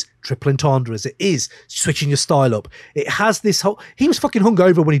it is triple entendres, it is switching your style up. It has this whole... He was fucking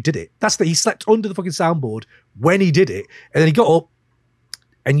hungover when he did it. He slept under the fucking soundboard when he did it, and then he got up,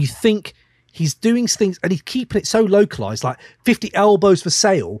 and you think... He's doing things and he's keeping it so localized, like 50 elbows for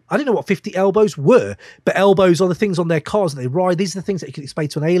sale. I didn't know what 50 elbows were, but elbows are the things on their cars that they ride. These are the things that you can explain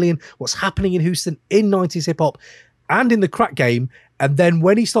to an alien, what's happening in Houston, in 90s hip hop and in the crack game. And then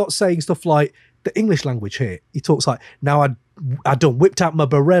when he starts saying stuff like the English language here, he talks like, now I done whipped out my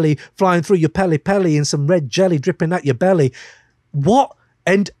Borelli, flying through your pelly in some red jelly dripping at your belly. What?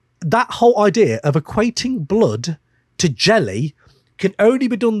 And that whole idea of equating blood to jelly can only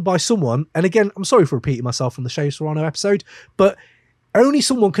be done by someone, and again, I'm sorry for repeating myself from the Shea Serrano episode, but only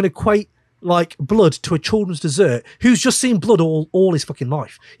someone can equate like blood to a children's dessert who's just seen blood all his fucking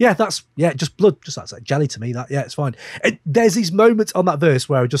life. Just blood, just that's like jelly to me. It's fine. And there's these moments on that verse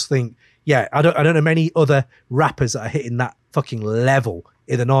where I just think, I don't know many other rappers that are hitting that fucking level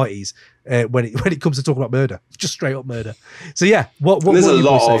in the 90s when it comes to talking about murder, just straight up murder. So there's a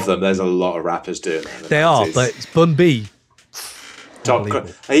lot of them. There's a lot of rappers doing that. They are, but it's Bun B.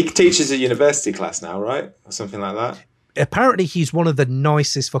 He teaches a university class now, right? Or something like that. Apparently he's one of the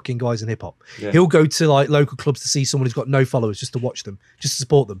nicest fucking guys in hip hop. Yeah. He'll go to like local clubs to see someone who's got no followers just to watch them, just to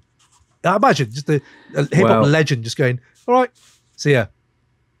support them. I imagine just a hip hop legend just going, all right. So yeah.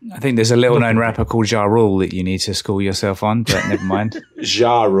 I think there's a little known rapper called Ja Rule that you need to school yourself on, but never mind.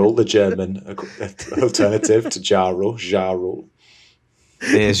 Ja Rule, the German alternative to Ja Rule. Ja Rule.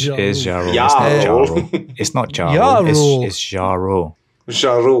 Is Ja Rule. It's not Ja Rule. It's Ja Rule.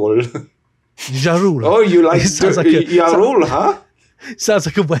 Ja Rule. Ja Rule. Oh, you like Ja Rule, huh? Sounds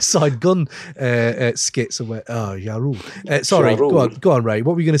like a West Side Gun skit somewhere. Oh, Ja Rule. Sorry, go on, Ray.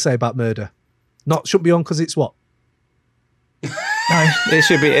 What were you going to say about murder? Shouldn't be on because it's what? No,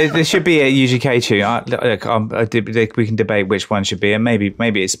 it should be a UGK tune. We can debate which one should be, and maybe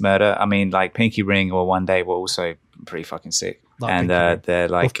it's murder. I mean, like Pinky Ring or One Day were also pretty fucking sick. Like and they're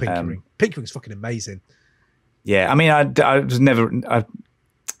like Pinky Ring. Pinky Ring's fucking amazing. Yeah, I mean, I was never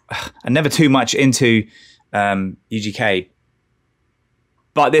too much into UGK,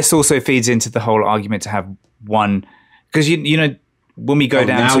 but this also feeds into the whole argument to have one, because you know when we go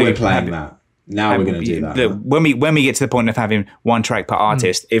down now to we're playing that. Now we're going to do that. Look, when we get to the point of having one track per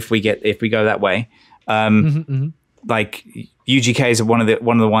artist, if we go that way, like UGK is one of the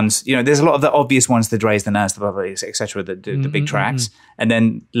ones. You know, there's a lot of the obvious ones, the Dre's, the Nas, the blah, blah, etc. The big tracks, and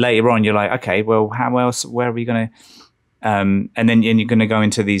then later on you're like, okay, well, how else? Where are we going to? And then you're going to go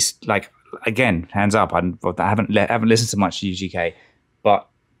into these, like, again, hands up. I haven't listened to much UGK, but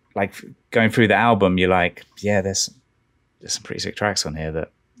like going through the album, you're like, yeah, there's some pretty sick tracks on here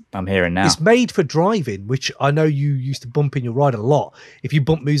that I'm hearing now. It's made for driving, which I know you used to bump in your ride a lot. If you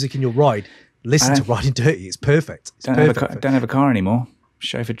bump music in your ride, listen to Riding Dirty. It's perfect. Don't have a car anymore.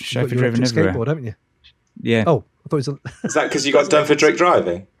 Chauffeur driven everywhere. Skateboard, haven't you? Yeah. Oh, I thought it was. Is that because you got done for drink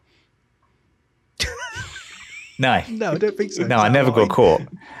driving? No, I don't think so. No, I never got caught.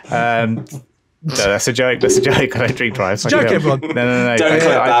 No, that's a joke. That's a joke. I don't drink drive. It's a joke, everyone. No. Don't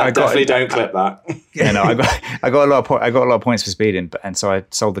clip that. Definitely don't clip that. Yeah, no. I got a lot of points for speeding, and so I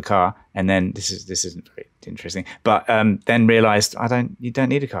sold the car. And then this isn't very interesting. But then realised you don't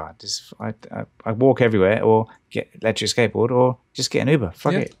need a car. Just I walk everywhere, or get electric skateboard, or just get an Uber.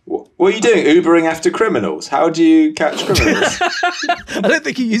 Fuck it. What What are you doing? Ubering after criminals? How do you catch criminals? I don't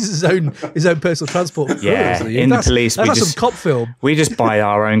think he uses his own personal transport. For criminals, in the police, that's some cop film. We just buy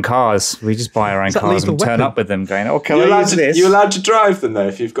our own cars. We just buy our own cars and turn up with them, going, "Oh, can I use this?" You're allowed to drive them though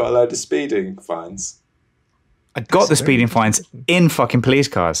if you've got a load of speeding fines. I got the speeding fines in fucking police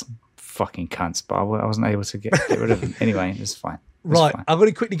cars. Fucking cunts, but I wasn't able to get rid of them. Anyway, it's fine. Right, I'm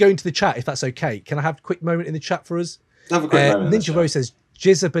going to quickly go into the chat if that's okay. Can I have a quick moment in the chat for us? Have a quick moment. Ninja Rose says,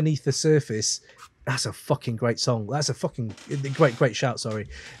 "Jizzer Beneath the Surface." That's a fucking great song. That's a fucking great shout. Sorry,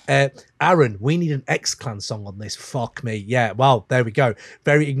 Aaron. We need an X-Clan song on this. Fuck me. Yeah. Well, there we go.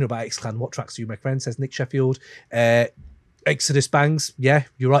 Very ignorant about X-Clan. What tracks do you, my friend? Says Nick Sheffield. Exodus Bangs. Yeah,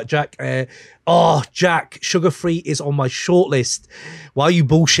 you're right, Jack. Jack, Sugar Free is on my shortlist. Why are you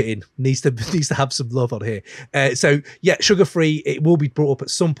bullshitting? Needs to have some love on here. So yeah, Sugar Free. It will be brought up at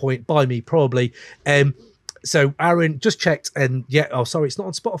some point by me, probably. So Aaron just checked, and yeah, sorry, it's not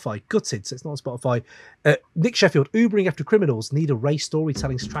on Spotify. Gutted, so it's not on Spotify. Nick Sheffield, Ubering After Criminals, need a Ray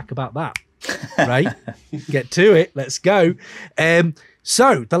storytelling track about that. Ray, get to it. Let's go.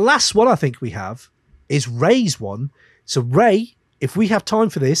 So the last one I think we have is Ray's one. So Ray, if we have time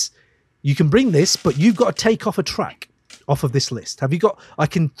for this, you can bring this, but you've got to take off a track off of this list. Have you got? I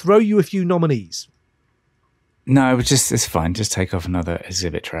can throw you a few nominees. No, it's fine. Just take off another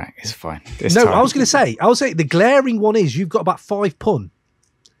exhibit track. It's fine. I was going to say the glaring one is you've got about 5 pun.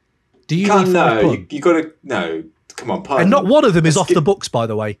 Do you need 5 pun? You got to no. Come on, pun. And not one of them is off the books, by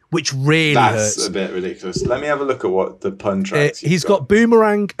the way, which really hurts. That's a bit ridiculous. Let me have a look at what the pun tracks. He's got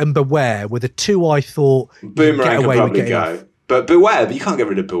Boomerang and Beware with the 2 I thought Boomerang can probably go. But Beware, you can't get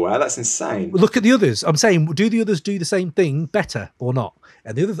rid of Beware. That's insane. Look at the others. I'm saying, do the others do the same thing better or not?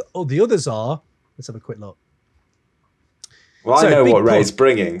 And the others are. Let's have a quick look. Well, I know what Ray's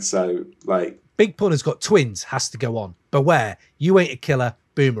bringing, so like Big Pun has got Twins, has to go on. Beware, You Ain't a Killer,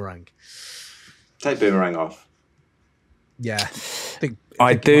 Boomerang. Take Boomerang off. Yeah,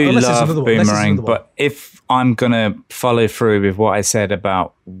 I do love Boomerang, but if I'm gonna follow through with what I said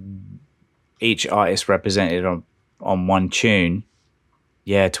about each artist represented on one tune,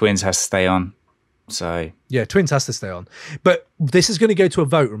 yeah, Twins has to stay on. So yeah, Twins has to stay on. But this is going to go to a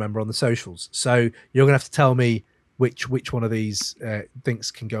vote, remember, on the socials. So you're going to have to tell me which one of these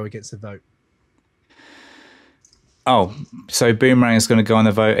things can go against the vote. Oh, so Boomerang is going to go on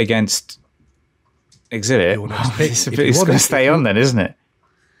the vote against Exhibit. It's going to stay on then, isn't it?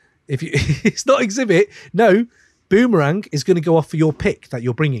 If you, it's not Exhibit. No, Boomerang is going to go off for your pick that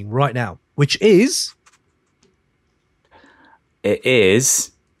you're bringing right now, which is. It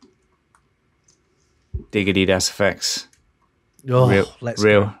is Diggity Das Effects. Oh,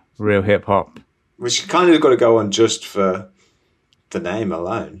 real hip hop. Which kind of got to go on just for the name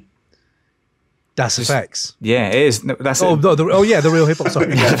alone. Das Effects. Yeah, it is. No, that's no, the real hip hop. Sorry,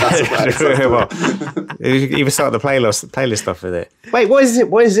 the real hip hop. You even start the playlist stuff with it. Wait, what is it?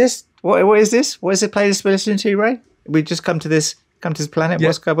 What is this? What is this? What is the playlist we're listening to, Ray? We just come to this planet. Yeah,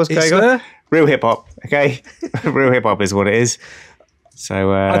 what's going on? Real hip hop. Okay, real hip hop is what it is.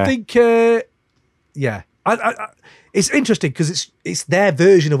 So I think, yeah, it's interesting because it's their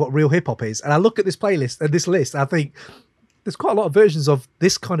version of what real hip hop is, and I look at this playlist and this list, and I think there's quite a lot of versions of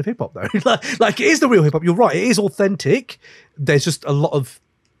this kind of hip hop though. like it is the real hip hop. You're right, it is authentic. There's just a lot of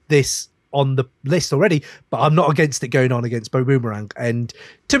this on the list already, but I'm not against it going on against Bo Boomerang. And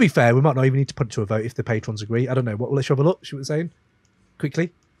to be fair, we might not even need to put it to a vote if the patrons agree. I don't know. Let's have a look. See what they're saying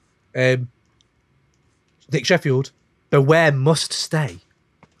quickly. Nick Sheffield, Beware must stay.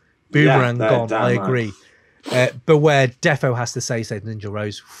 Boomerang gone. I agree. Beware defo has to say, said Ninja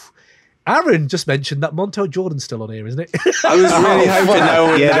Rose. Aaron just mentioned that Montel Jordan's still on here, isn't it? I was really hoping no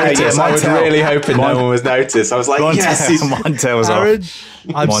one would notice. I was really hoping no one was noticed. I was like, yes, Montel's Aaron,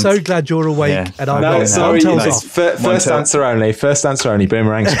 off. I'm so glad you're awake. And I'm sorry. First answer only.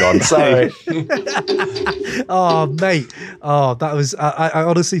 Boomerang's gone. Sorry. Oh, mate. Oh, that was. I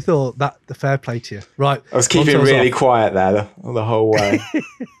honestly thought that the fair play to you. Right. I was keeping really quiet there the whole way.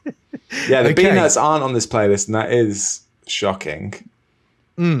 Yeah, the B-nuts aren't on this playlist, and that is shocking.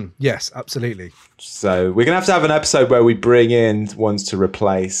 Yes, absolutely. So we're going to have an episode where we bring in ones to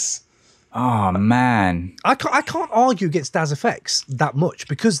replace. Oh, man. I can't argue against Das Effects that much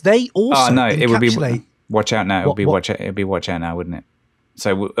because they also it would be Watch Out Now. It would be Watch Out Now, wouldn't it?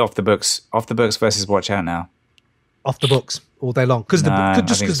 So off the books versus Watch Out Now. Off the books all day long because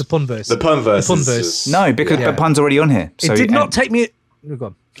the pun verse. The pun verse. No, because the pun's already on here. So it did not take me. Go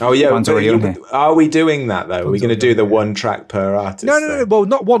on. Oh yeah, are we doing that though? We're going to do the one track per artist. No. Well,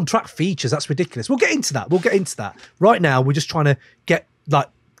 not one track features. That's ridiculous. We'll get into that. Right now, we're just trying to get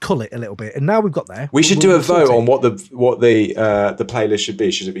cull it a little bit. And now we've got there. We should do a vote on what the playlist should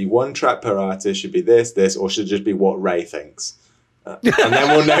be. Should it be one track per artist? Should it be this, or should it just be what Ray thinks? And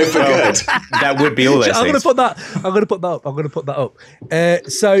then we'll know for good. That would be all those I'm going things. to put that. I'm going to put that up.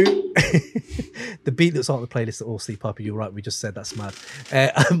 So the beat that's on the playlist that all Steve Piper, you're right. We just said that's mad.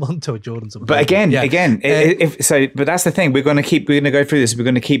 Montel Jordan's. But again, but that's the thing. We're going to go through this. We're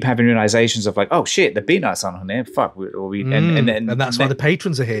going to keep having realizations of like, oh shit, the beat night's on here. Fuck. And that's why the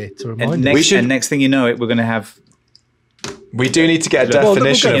patrons are here to remind us. And next thing you know, we're going to have. We do need to get a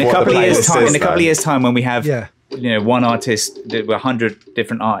definition of what the playlist is. In a couple of years' time, when we have one artist, 100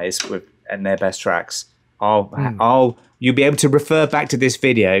 different artists and their best tracks, you'll be able to refer back to this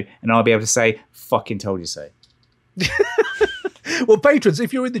video, and I'll be able to say, "Fucking told you so." Well, patrons,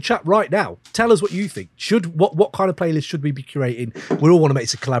 if you're in the chat right now, tell us what you think. What kind of playlist should we be curating? We all want to make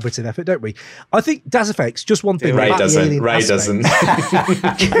it a collaborative effort, don't we? I think Das Effects, just one thing. Ray doesn't.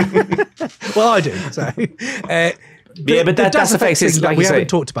 Well, I do. So, but Das Effects is like we you say, haven't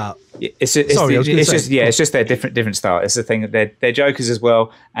talked about. It's just their different style. It's the thing that they're jokers as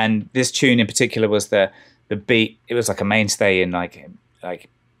well. And this tune in particular was the beat. It was like a mainstay in like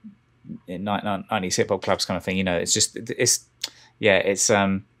in 90s hip hop clubs kind of thing. You know, it's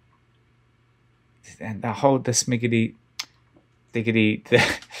and the whole the smiggity diggity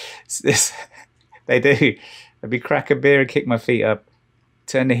this they do. I'd be crack a beer and kick my feet up,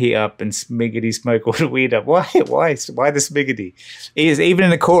 turn the heat up and smiggity smoke all the weed up. Why the smiggity? Even in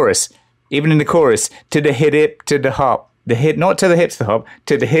the chorus, to the hit hip, to the hop. The hit, not to the hips, the hop,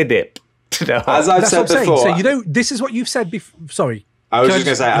 to the hit hip, to the hop. As I've said before. So, this is what you've said before. Sorry. I was just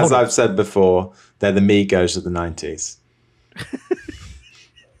going to say, as I've said before, they're the Migos of the 90s.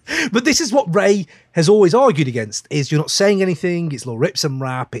 But this is what Ray has always argued against, is you're not saying anything, it's little rips and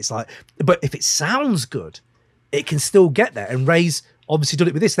rap, it's like, but if it sounds good, it can still get there. And Ray's obviously done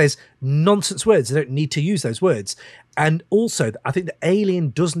it with this. There's nonsense words. They don't need to use those words. And also, I think the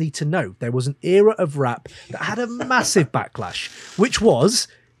Alien does need to know there was an era of rap that had a massive backlash, which was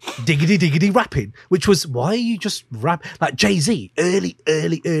diggity rapping, which was, why are you just rap? Like Jay-Z, early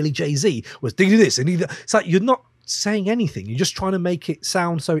Jay-Z was diggity this. And it's like, you're not saying anything. You're just trying to make it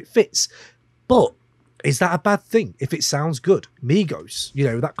sound so it fits. But is that a bad thing if it sounds good? Migos,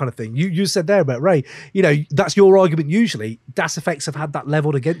 that kind of thing. You said there about Ray, that's your argument usually. Das Effects have had that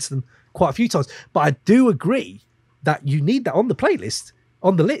leveled against them quite a few times. But I do agree that you need that on the playlist,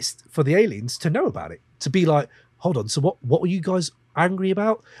 on the list for the Aliens to know about it. To be like, hold on, so what were you guys angry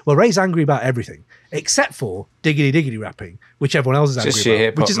about? Well, Ray's angry about everything except for diggity rapping, which everyone else is angry just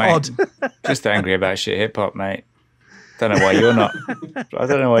shit about, which is mate. odd. Just angry about shit hip hop, mate. Don't know why you're not. I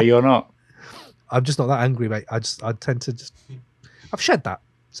don't know why you're not. I'm just not that angry, mate. I tend to I've shed that.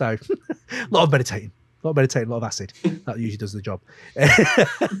 So a lot of meditating, a lot of acid. That usually does the job.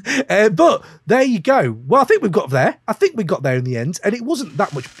 But there you go. Well, I think we've got there. In the end, and it wasn't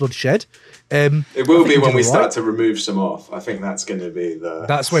that much bloodshed. It will be when we start to remove some off. I think that's going to be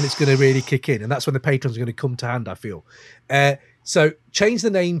that's when it's going to really kick in, and that's when the patrons are going to come to hand, I feel. So change the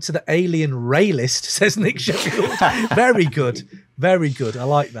name to the Alien Ray List, says Nick Sheffield. Very good. I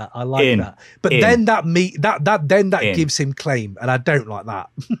like that. But then that gives him claim, and I don't like that.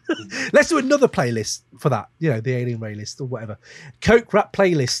 Let's do another playlist for that. The Alien Ray List or whatever. Coke rap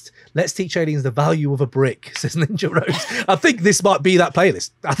playlist. Let's teach aliens the value of a brick, says Ninja Rose. I think this might be that playlist.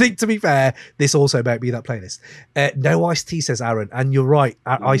 I think, to be fair, this also might be that playlist. No Ice-T, says Aaron, and you're right.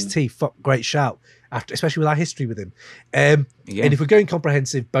 Ice-T, great shout. Especially with our history with him. And if we're going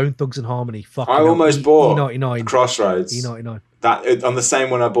comprehensive, Bone Thugs and Harmony, I almost bought E99. Crossroads. E99. That on the same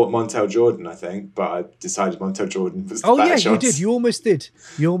one I bought Montel Jordan, I think, but I decided Montel Jordan was the better you did. You almost did.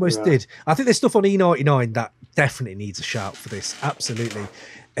 Did. I think there's stuff on E99 that definitely needs a shout for this. Absolutely.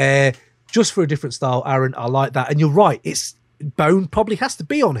 Just for a different style, Aaron, I like that. And you're right, it's Bone probably has to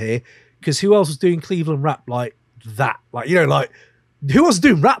be on here, because who else was doing Cleveland rap like that? Who else is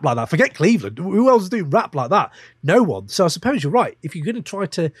doing rap like that? Forget Cleveland. Who else is doing rap like that? No one. So I suppose you're right. If you're going to try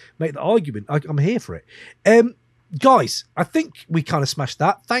to make the argument, I'm here for it. Guys, I think we kind of smashed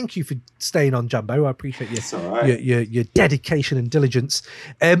that. Thank you for staying on, Jumbo. I appreciate your dedication and diligence.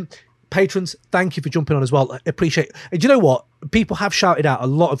 Patrons, thank you for jumping on as well. I appreciate it. And do you know what? People have shouted out a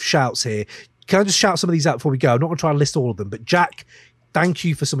lot of shouts here. Can I just shout some of these out before we go? I'm not going to try and list all of them, but Jack, thank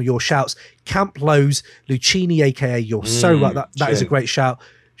you for some of your shouts. Camp Lowe's, Lucchini, aka you're so right. That is a great shout.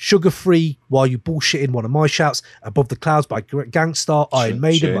 Sugar Free, while you bullshitting, one of my shouts. Above the Clouds by Gangstar, Iron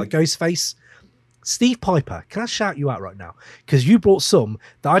Maiden by Ghostface. Steve Piper, can I shout you out right now? Because you brought some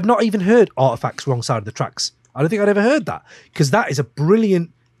that I'd not even heard Artifacts Wrong Side of the Tracks. I don't think I'd ever heard that, because that is a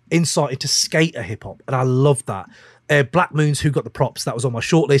brilliant insight into skater hip hop, and I love that. Black Moon's Who Got the Props. That was on my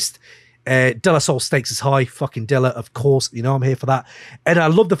shortlist. De La Soul Stakes is High. Fucking Dilla, of course. You know I'm here for that. And I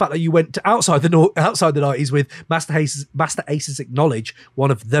love the fact that you went to outside the 90s with Master Ace's Acknowledge,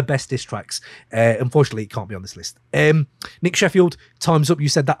 one of the best diss tracks. Unfortunately, it can't be on this list. Nick Sheffield, Time's Up. You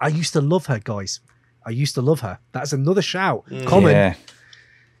said that. I used to love her, guys. I used to love her. That's another shout. Common.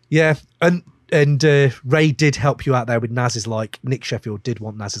 Yeah. And Ray did help you out there with Naz's Like. Nick Sheffield did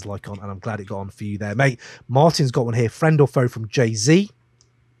want Naz's Like on, and I'm glad it got on for you there, mate. Martin's got one here. Friend or Foe from Jay-Z.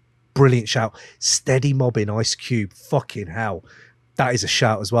 Brilliant shout. Steady Mobbing, Ice Cube. Fucking hell. That is a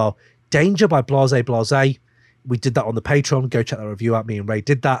shout as well. Danger by Blase Blase. We did that on the Patreon. Go check that review out. Me and Ray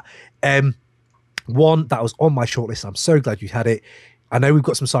did that. One that was on my shortlist. I'm so glad you had it. I know we've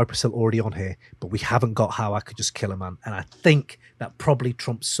got some Cypress Hill already on here, but we haven't got How I Could Just Kill a Man. And I think that probably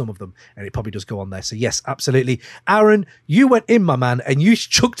trumps some of them, and it probably does go on there. So yes, absolutely. Aaron, you went in, my man, and you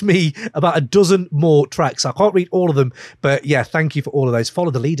chucked me about a dozen more tracks. I can't read all of them, but yeah, thank you for all of those. Follow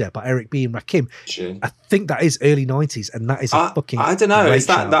the Leader by Eric B. and Rakim. Sure. I think that is early 90s, and that is a fucking I don't know. great Is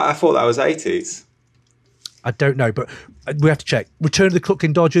that shout. I thought that was 80s. I don't know, but we have to check. Return of the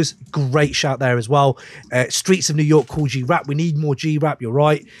Crooklyn Dodgers, great shout there as well. Streets of New York, Cool G-Rap. We need more G-Rap, you're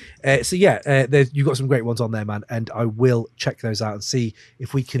right. So yeah, you've got some great ones on there, man, and I will check those out and see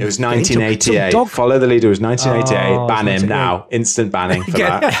if we can... It was 1988. Follow the Leader was 1988. Ban him now. Instant banning for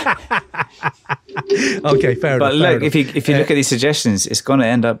that. Okay, fair enough. But look, if you look at these suggestions, it's going to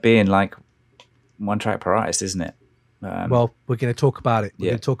end up being like one track per artist, isn't it? Well, we're going to talk about it. We're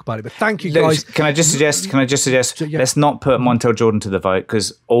going to talk about it. But thank you, Look, guys. Can I just suggest? Let's not put Montel Jordan to the vote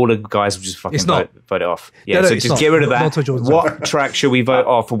because all the guys will just fucking vote it off. Yeah, so just get rid of that. What track should we vote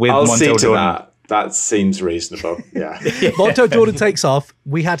off with I'll Montel see to Jordan? That seems reasonable. Yeah. Montel Jordan takes off.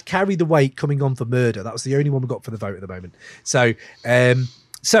 We had Carry the Weight coming on for Murder. That was the only one we got for the vote at the moment. So,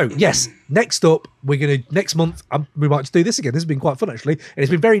 yes, next up, next month, we might just do this again. This has been quite fun, actually. And it's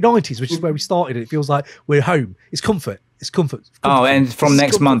been very 90s, which is where we started. It feels like we're home. It's comfort. It's comfort. Oh, and from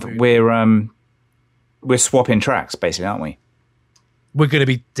next month, we're swapping tracks, basically, aren't we? We're going to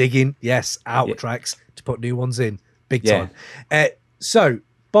be digging, out tracks to put new ones in. Big time. So,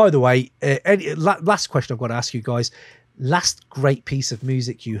 by the way, last question I've got to ask you guys. Last great piece of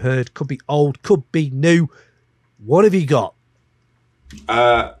music you heard. Could be old, could be new. What have you got?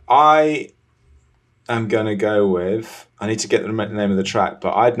 I am going to go with... I need to get the name of the track,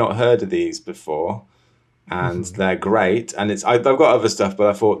 but I'd not heard of these before, and they're great. And I've got other stuff, but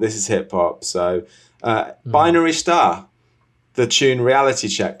I thought this is hip-hop. So Binary Star, the tune Reality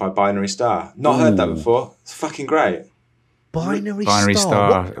Check by Binary Star. Not heard that before. It's fucking great. Binary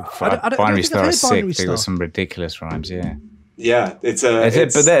Star. Binary Star is sick. They got Star. some ridiculous rhymes, yeah. Yeah, it's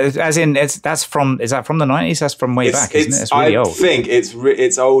that's from the 90s. That's from way back, isn't it? It's really old. I think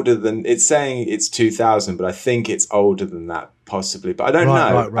it's older than it's saying it's 2000, but I think it's older than that possibly. But I don't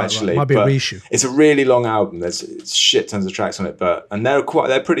know actually. Might be a reissue. It's a really long album. There's shit tons of tracks on it, and they're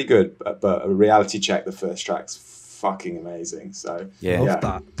pretty good. But a Reality Check, the first track's fucking amazing. So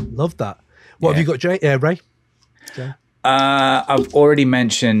love that. What have you got, Ray? Jay? I've already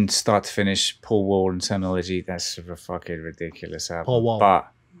mentioned start to finish Paul Wall and Terminology. That's a fucking ridiculous album.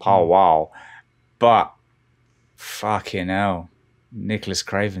 Paul Wall. But fucking hell, Nicholas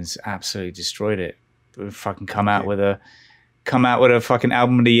Craven's absolutely destroyed it. We've fucking come out with a fucking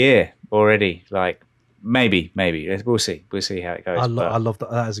album of the year already. Like maybe we'll see how it goes. I love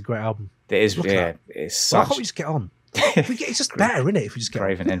that. That is a great album. It is. It's such. Why can't we just get on? It's just better, isn't it? If we just get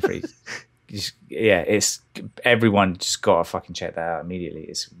Craven and Free. It's everyone just got to fucking check that out immediately.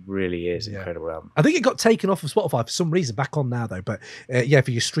 It really is an incredible album. I think it got taken off of Spotify for some reason. Back on now though, but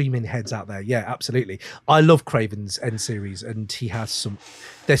for your streaming heads out there, absolutely. I love Craven's End series, and he has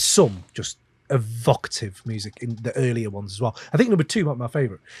there's some just evocative music in the earlier ones as well. I think number 2 might be my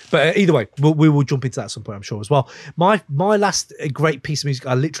favorite, but either way, we will jump into that at some point, I'm sure as well. My last great piece of music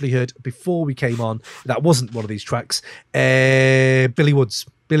I literally heard before we came on, that wasn't one of these tracks. Billy Woods.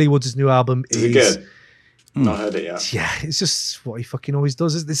 Billy Woods' new album is good. Not heard it yet. Yeah, it's just what he fucking always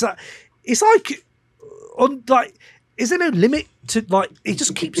does. It's like on like, is there no limit to like? It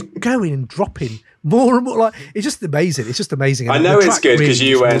just keeps going and dropping more and more. Like it's just amazing. It's just amazing. I know it's good because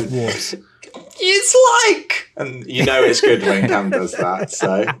you went. It's like, and you know it's good when Cam does that.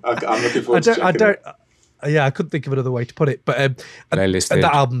 So I'm looking forward to checking it. I couldn't think of another way to put it. But that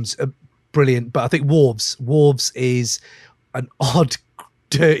album's brilliant. But I think Wolves is an odd,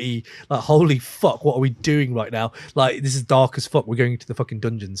 dirty, like, holy fuck, what are we doing right now? Like, this is dark as fuck. We're going into the fucking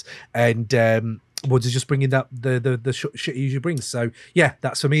dungeons, and Woods is just bringing that the shit he usually brings. So yeah,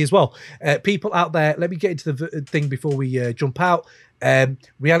 that's for me as well. People out there, let me get into the thing before we jump out.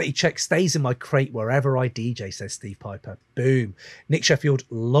 Reality check stays in my crate wherever I DJ, says Steve Piper. Boom. Nick Sheffield,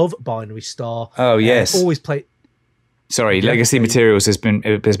 love Binary Star. Oh yes, always play. Sorry, Yeah, Legacy Materials there's been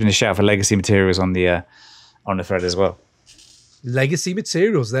a shout for Legacy Materials on the thread as well. Legacy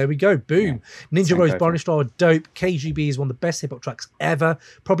Materials, there we go. Boom. Yeah. Ninja Rose, Binary Star, dope. KGB is one of the best hip hop tracks ever.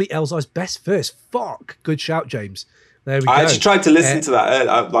 Probably Elzai's best verse. Fuck. Good shout, James. There we go. I actually tried to listen to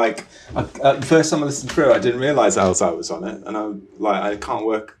that. The first time I listened through, I didn't realise Elzai was on it, and I can't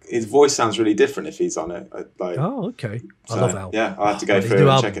work. His voice sounds really different if he's on it. Oh, okay. So, I love Al. Yeah, I'll have to go through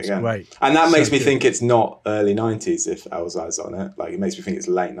and check it again. Great. And that makes me good. think it's not early 90s if Elzai's on it. Like, it makes me think it's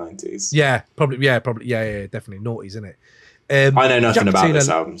late 90s. Yeah, probably. Yeah, definitely. Naughties, isn't it? I know nothing about Patino, this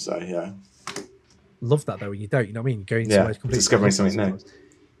album, so yeah. Love that though when you don't. You know what I mean? Going Yeah, discovering something new.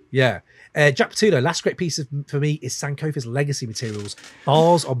 Yeah. Jack Patino, last great piece for me is Sankofa's Legacy Materials.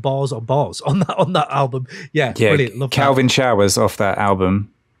 Bars on bars on bars on that album. Yeah, brilliant. Love Calvin Showers off that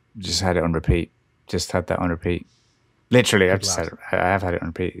album. Just had it on repeat. Just had that on repeat. Literally, I have had it on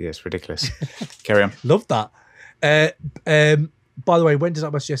repeat. Yeah, it's ridiculous. Carry on. Love that. By the way, when did I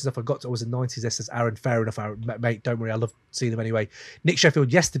must yes, I forgot it was the 90s. This says Aaron. Fair enough, Aaron. Mate, don't worry. I love seeing them anyway. Nick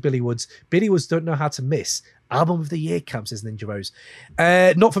Sheffield, yes to Billy Woods. Billy Woods don't know how to miss. Album of the year, Cam, says Ninja Rose.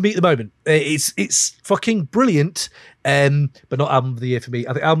 Not for me at the moment. It's fucking brilliant, but not album of the year for me.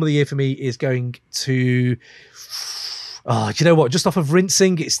 I think album of the year for me is going to... Oh, do you know what? Just off of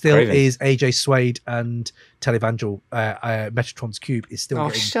rinsing, it still is AJ Suede and Televangel. Metatron's Cube is still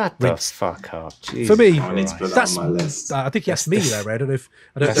getting shut rinsed. the fuck up. Jesus For me, I need to put that that's on my list. I think he asked me there, Ray. I don't know if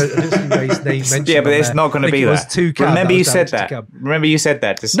I don't see Ray's name mentioned. Yeah, but it's on not there. going to be I think that. it was 2 Remember you down said to that. Cam. Remember you said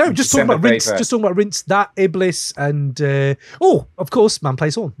that. No, just talking about rinse. Just talking about rinse. That Iblis and of course, Man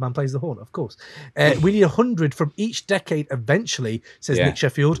Plays Horn. Man Plays the Horn. Of course, we need 100 from each decade eventually, says Nick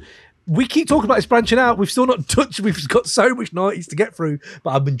Sheffield. We keep talking about this branching out. We've still not touched. We've got so much 90s to get through,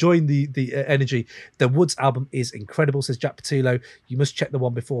 but I'm enjoying the energy. The Woods album is incredible, says Jack Patullo. You must check the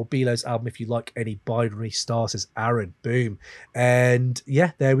one before Belo's album if you like any Binary Star, says Aaron. Boom. And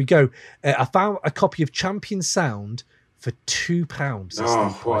yeah, there we go. I found a copy of Champion Sound for £2. Oh,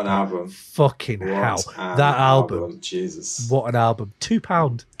 what an album. Fucking hell. That album. Jesus. What an album.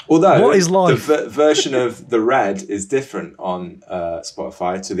 £2. Although what is life? The version of The Red is different on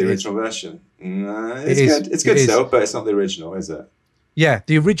Spotify to the original version. It's good. It's good still, but it's not the original, is it? Yeah,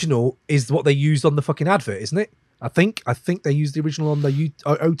 the original is what they used on the fucking advert, isn't it? I think they used the original on the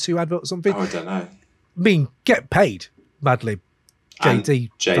O2 advert or something. Oh, I don't know. I mean, get paid, Madlib. JD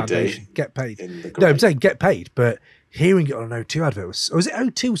Foundation. Get paid. No, I'm saying get paid, but hearing it on an O2 advert was it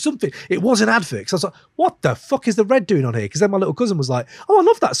O2 something? It was an advert. So I was like, what the fuck is The Red doing on here? Because then my little cousin was like, oh, I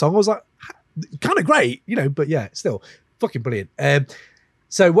love that song. I was like, kind of great, but yeah, still fucking brilliant.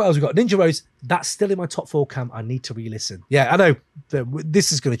 So what else we got? Ninja Rose, that's still in my top 4, Cam. I need to re-listen. Yeah, I know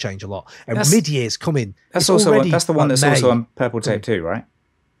this is going to change a lot. And mid-year's coming. That's the one that's also on Purple Tape too, right?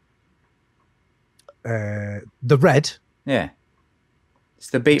 The Red. Yeah, it's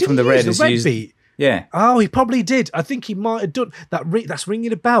the beat from The Red. The Red beat. Yeah. Oh, he probably did. I think he might have done that. That's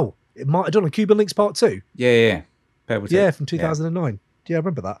ringing a bell. It might have done on Cuban Links Part 2. Yeah. Purple Tape. Yeah, from 2009. Yeah, I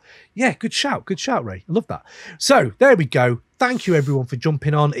remember that. Yeah, good shout, Ray. I love that. So there we go. Thank you, everyone, for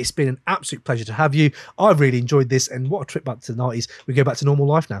jumping on. It's been an absolute pleasure to have you. I've really enjoyed this, and what a trip back to the 90s. We go back to normal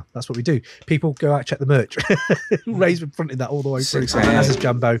life now. That's what we do. People go out, check the merch. Ray's been fronting that all the way through. As has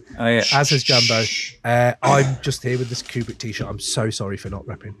Jambo. Oh, yeah. As has Jambo. I'm just here with this Kubrick t-shirt. I'm so sorry for not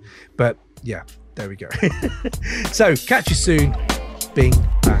repping. But yeah, there we go. So catch you soon. Bing,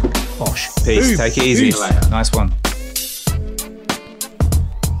 bang, bosh. Peace. Boom. Take it easy. Peace. Nice one.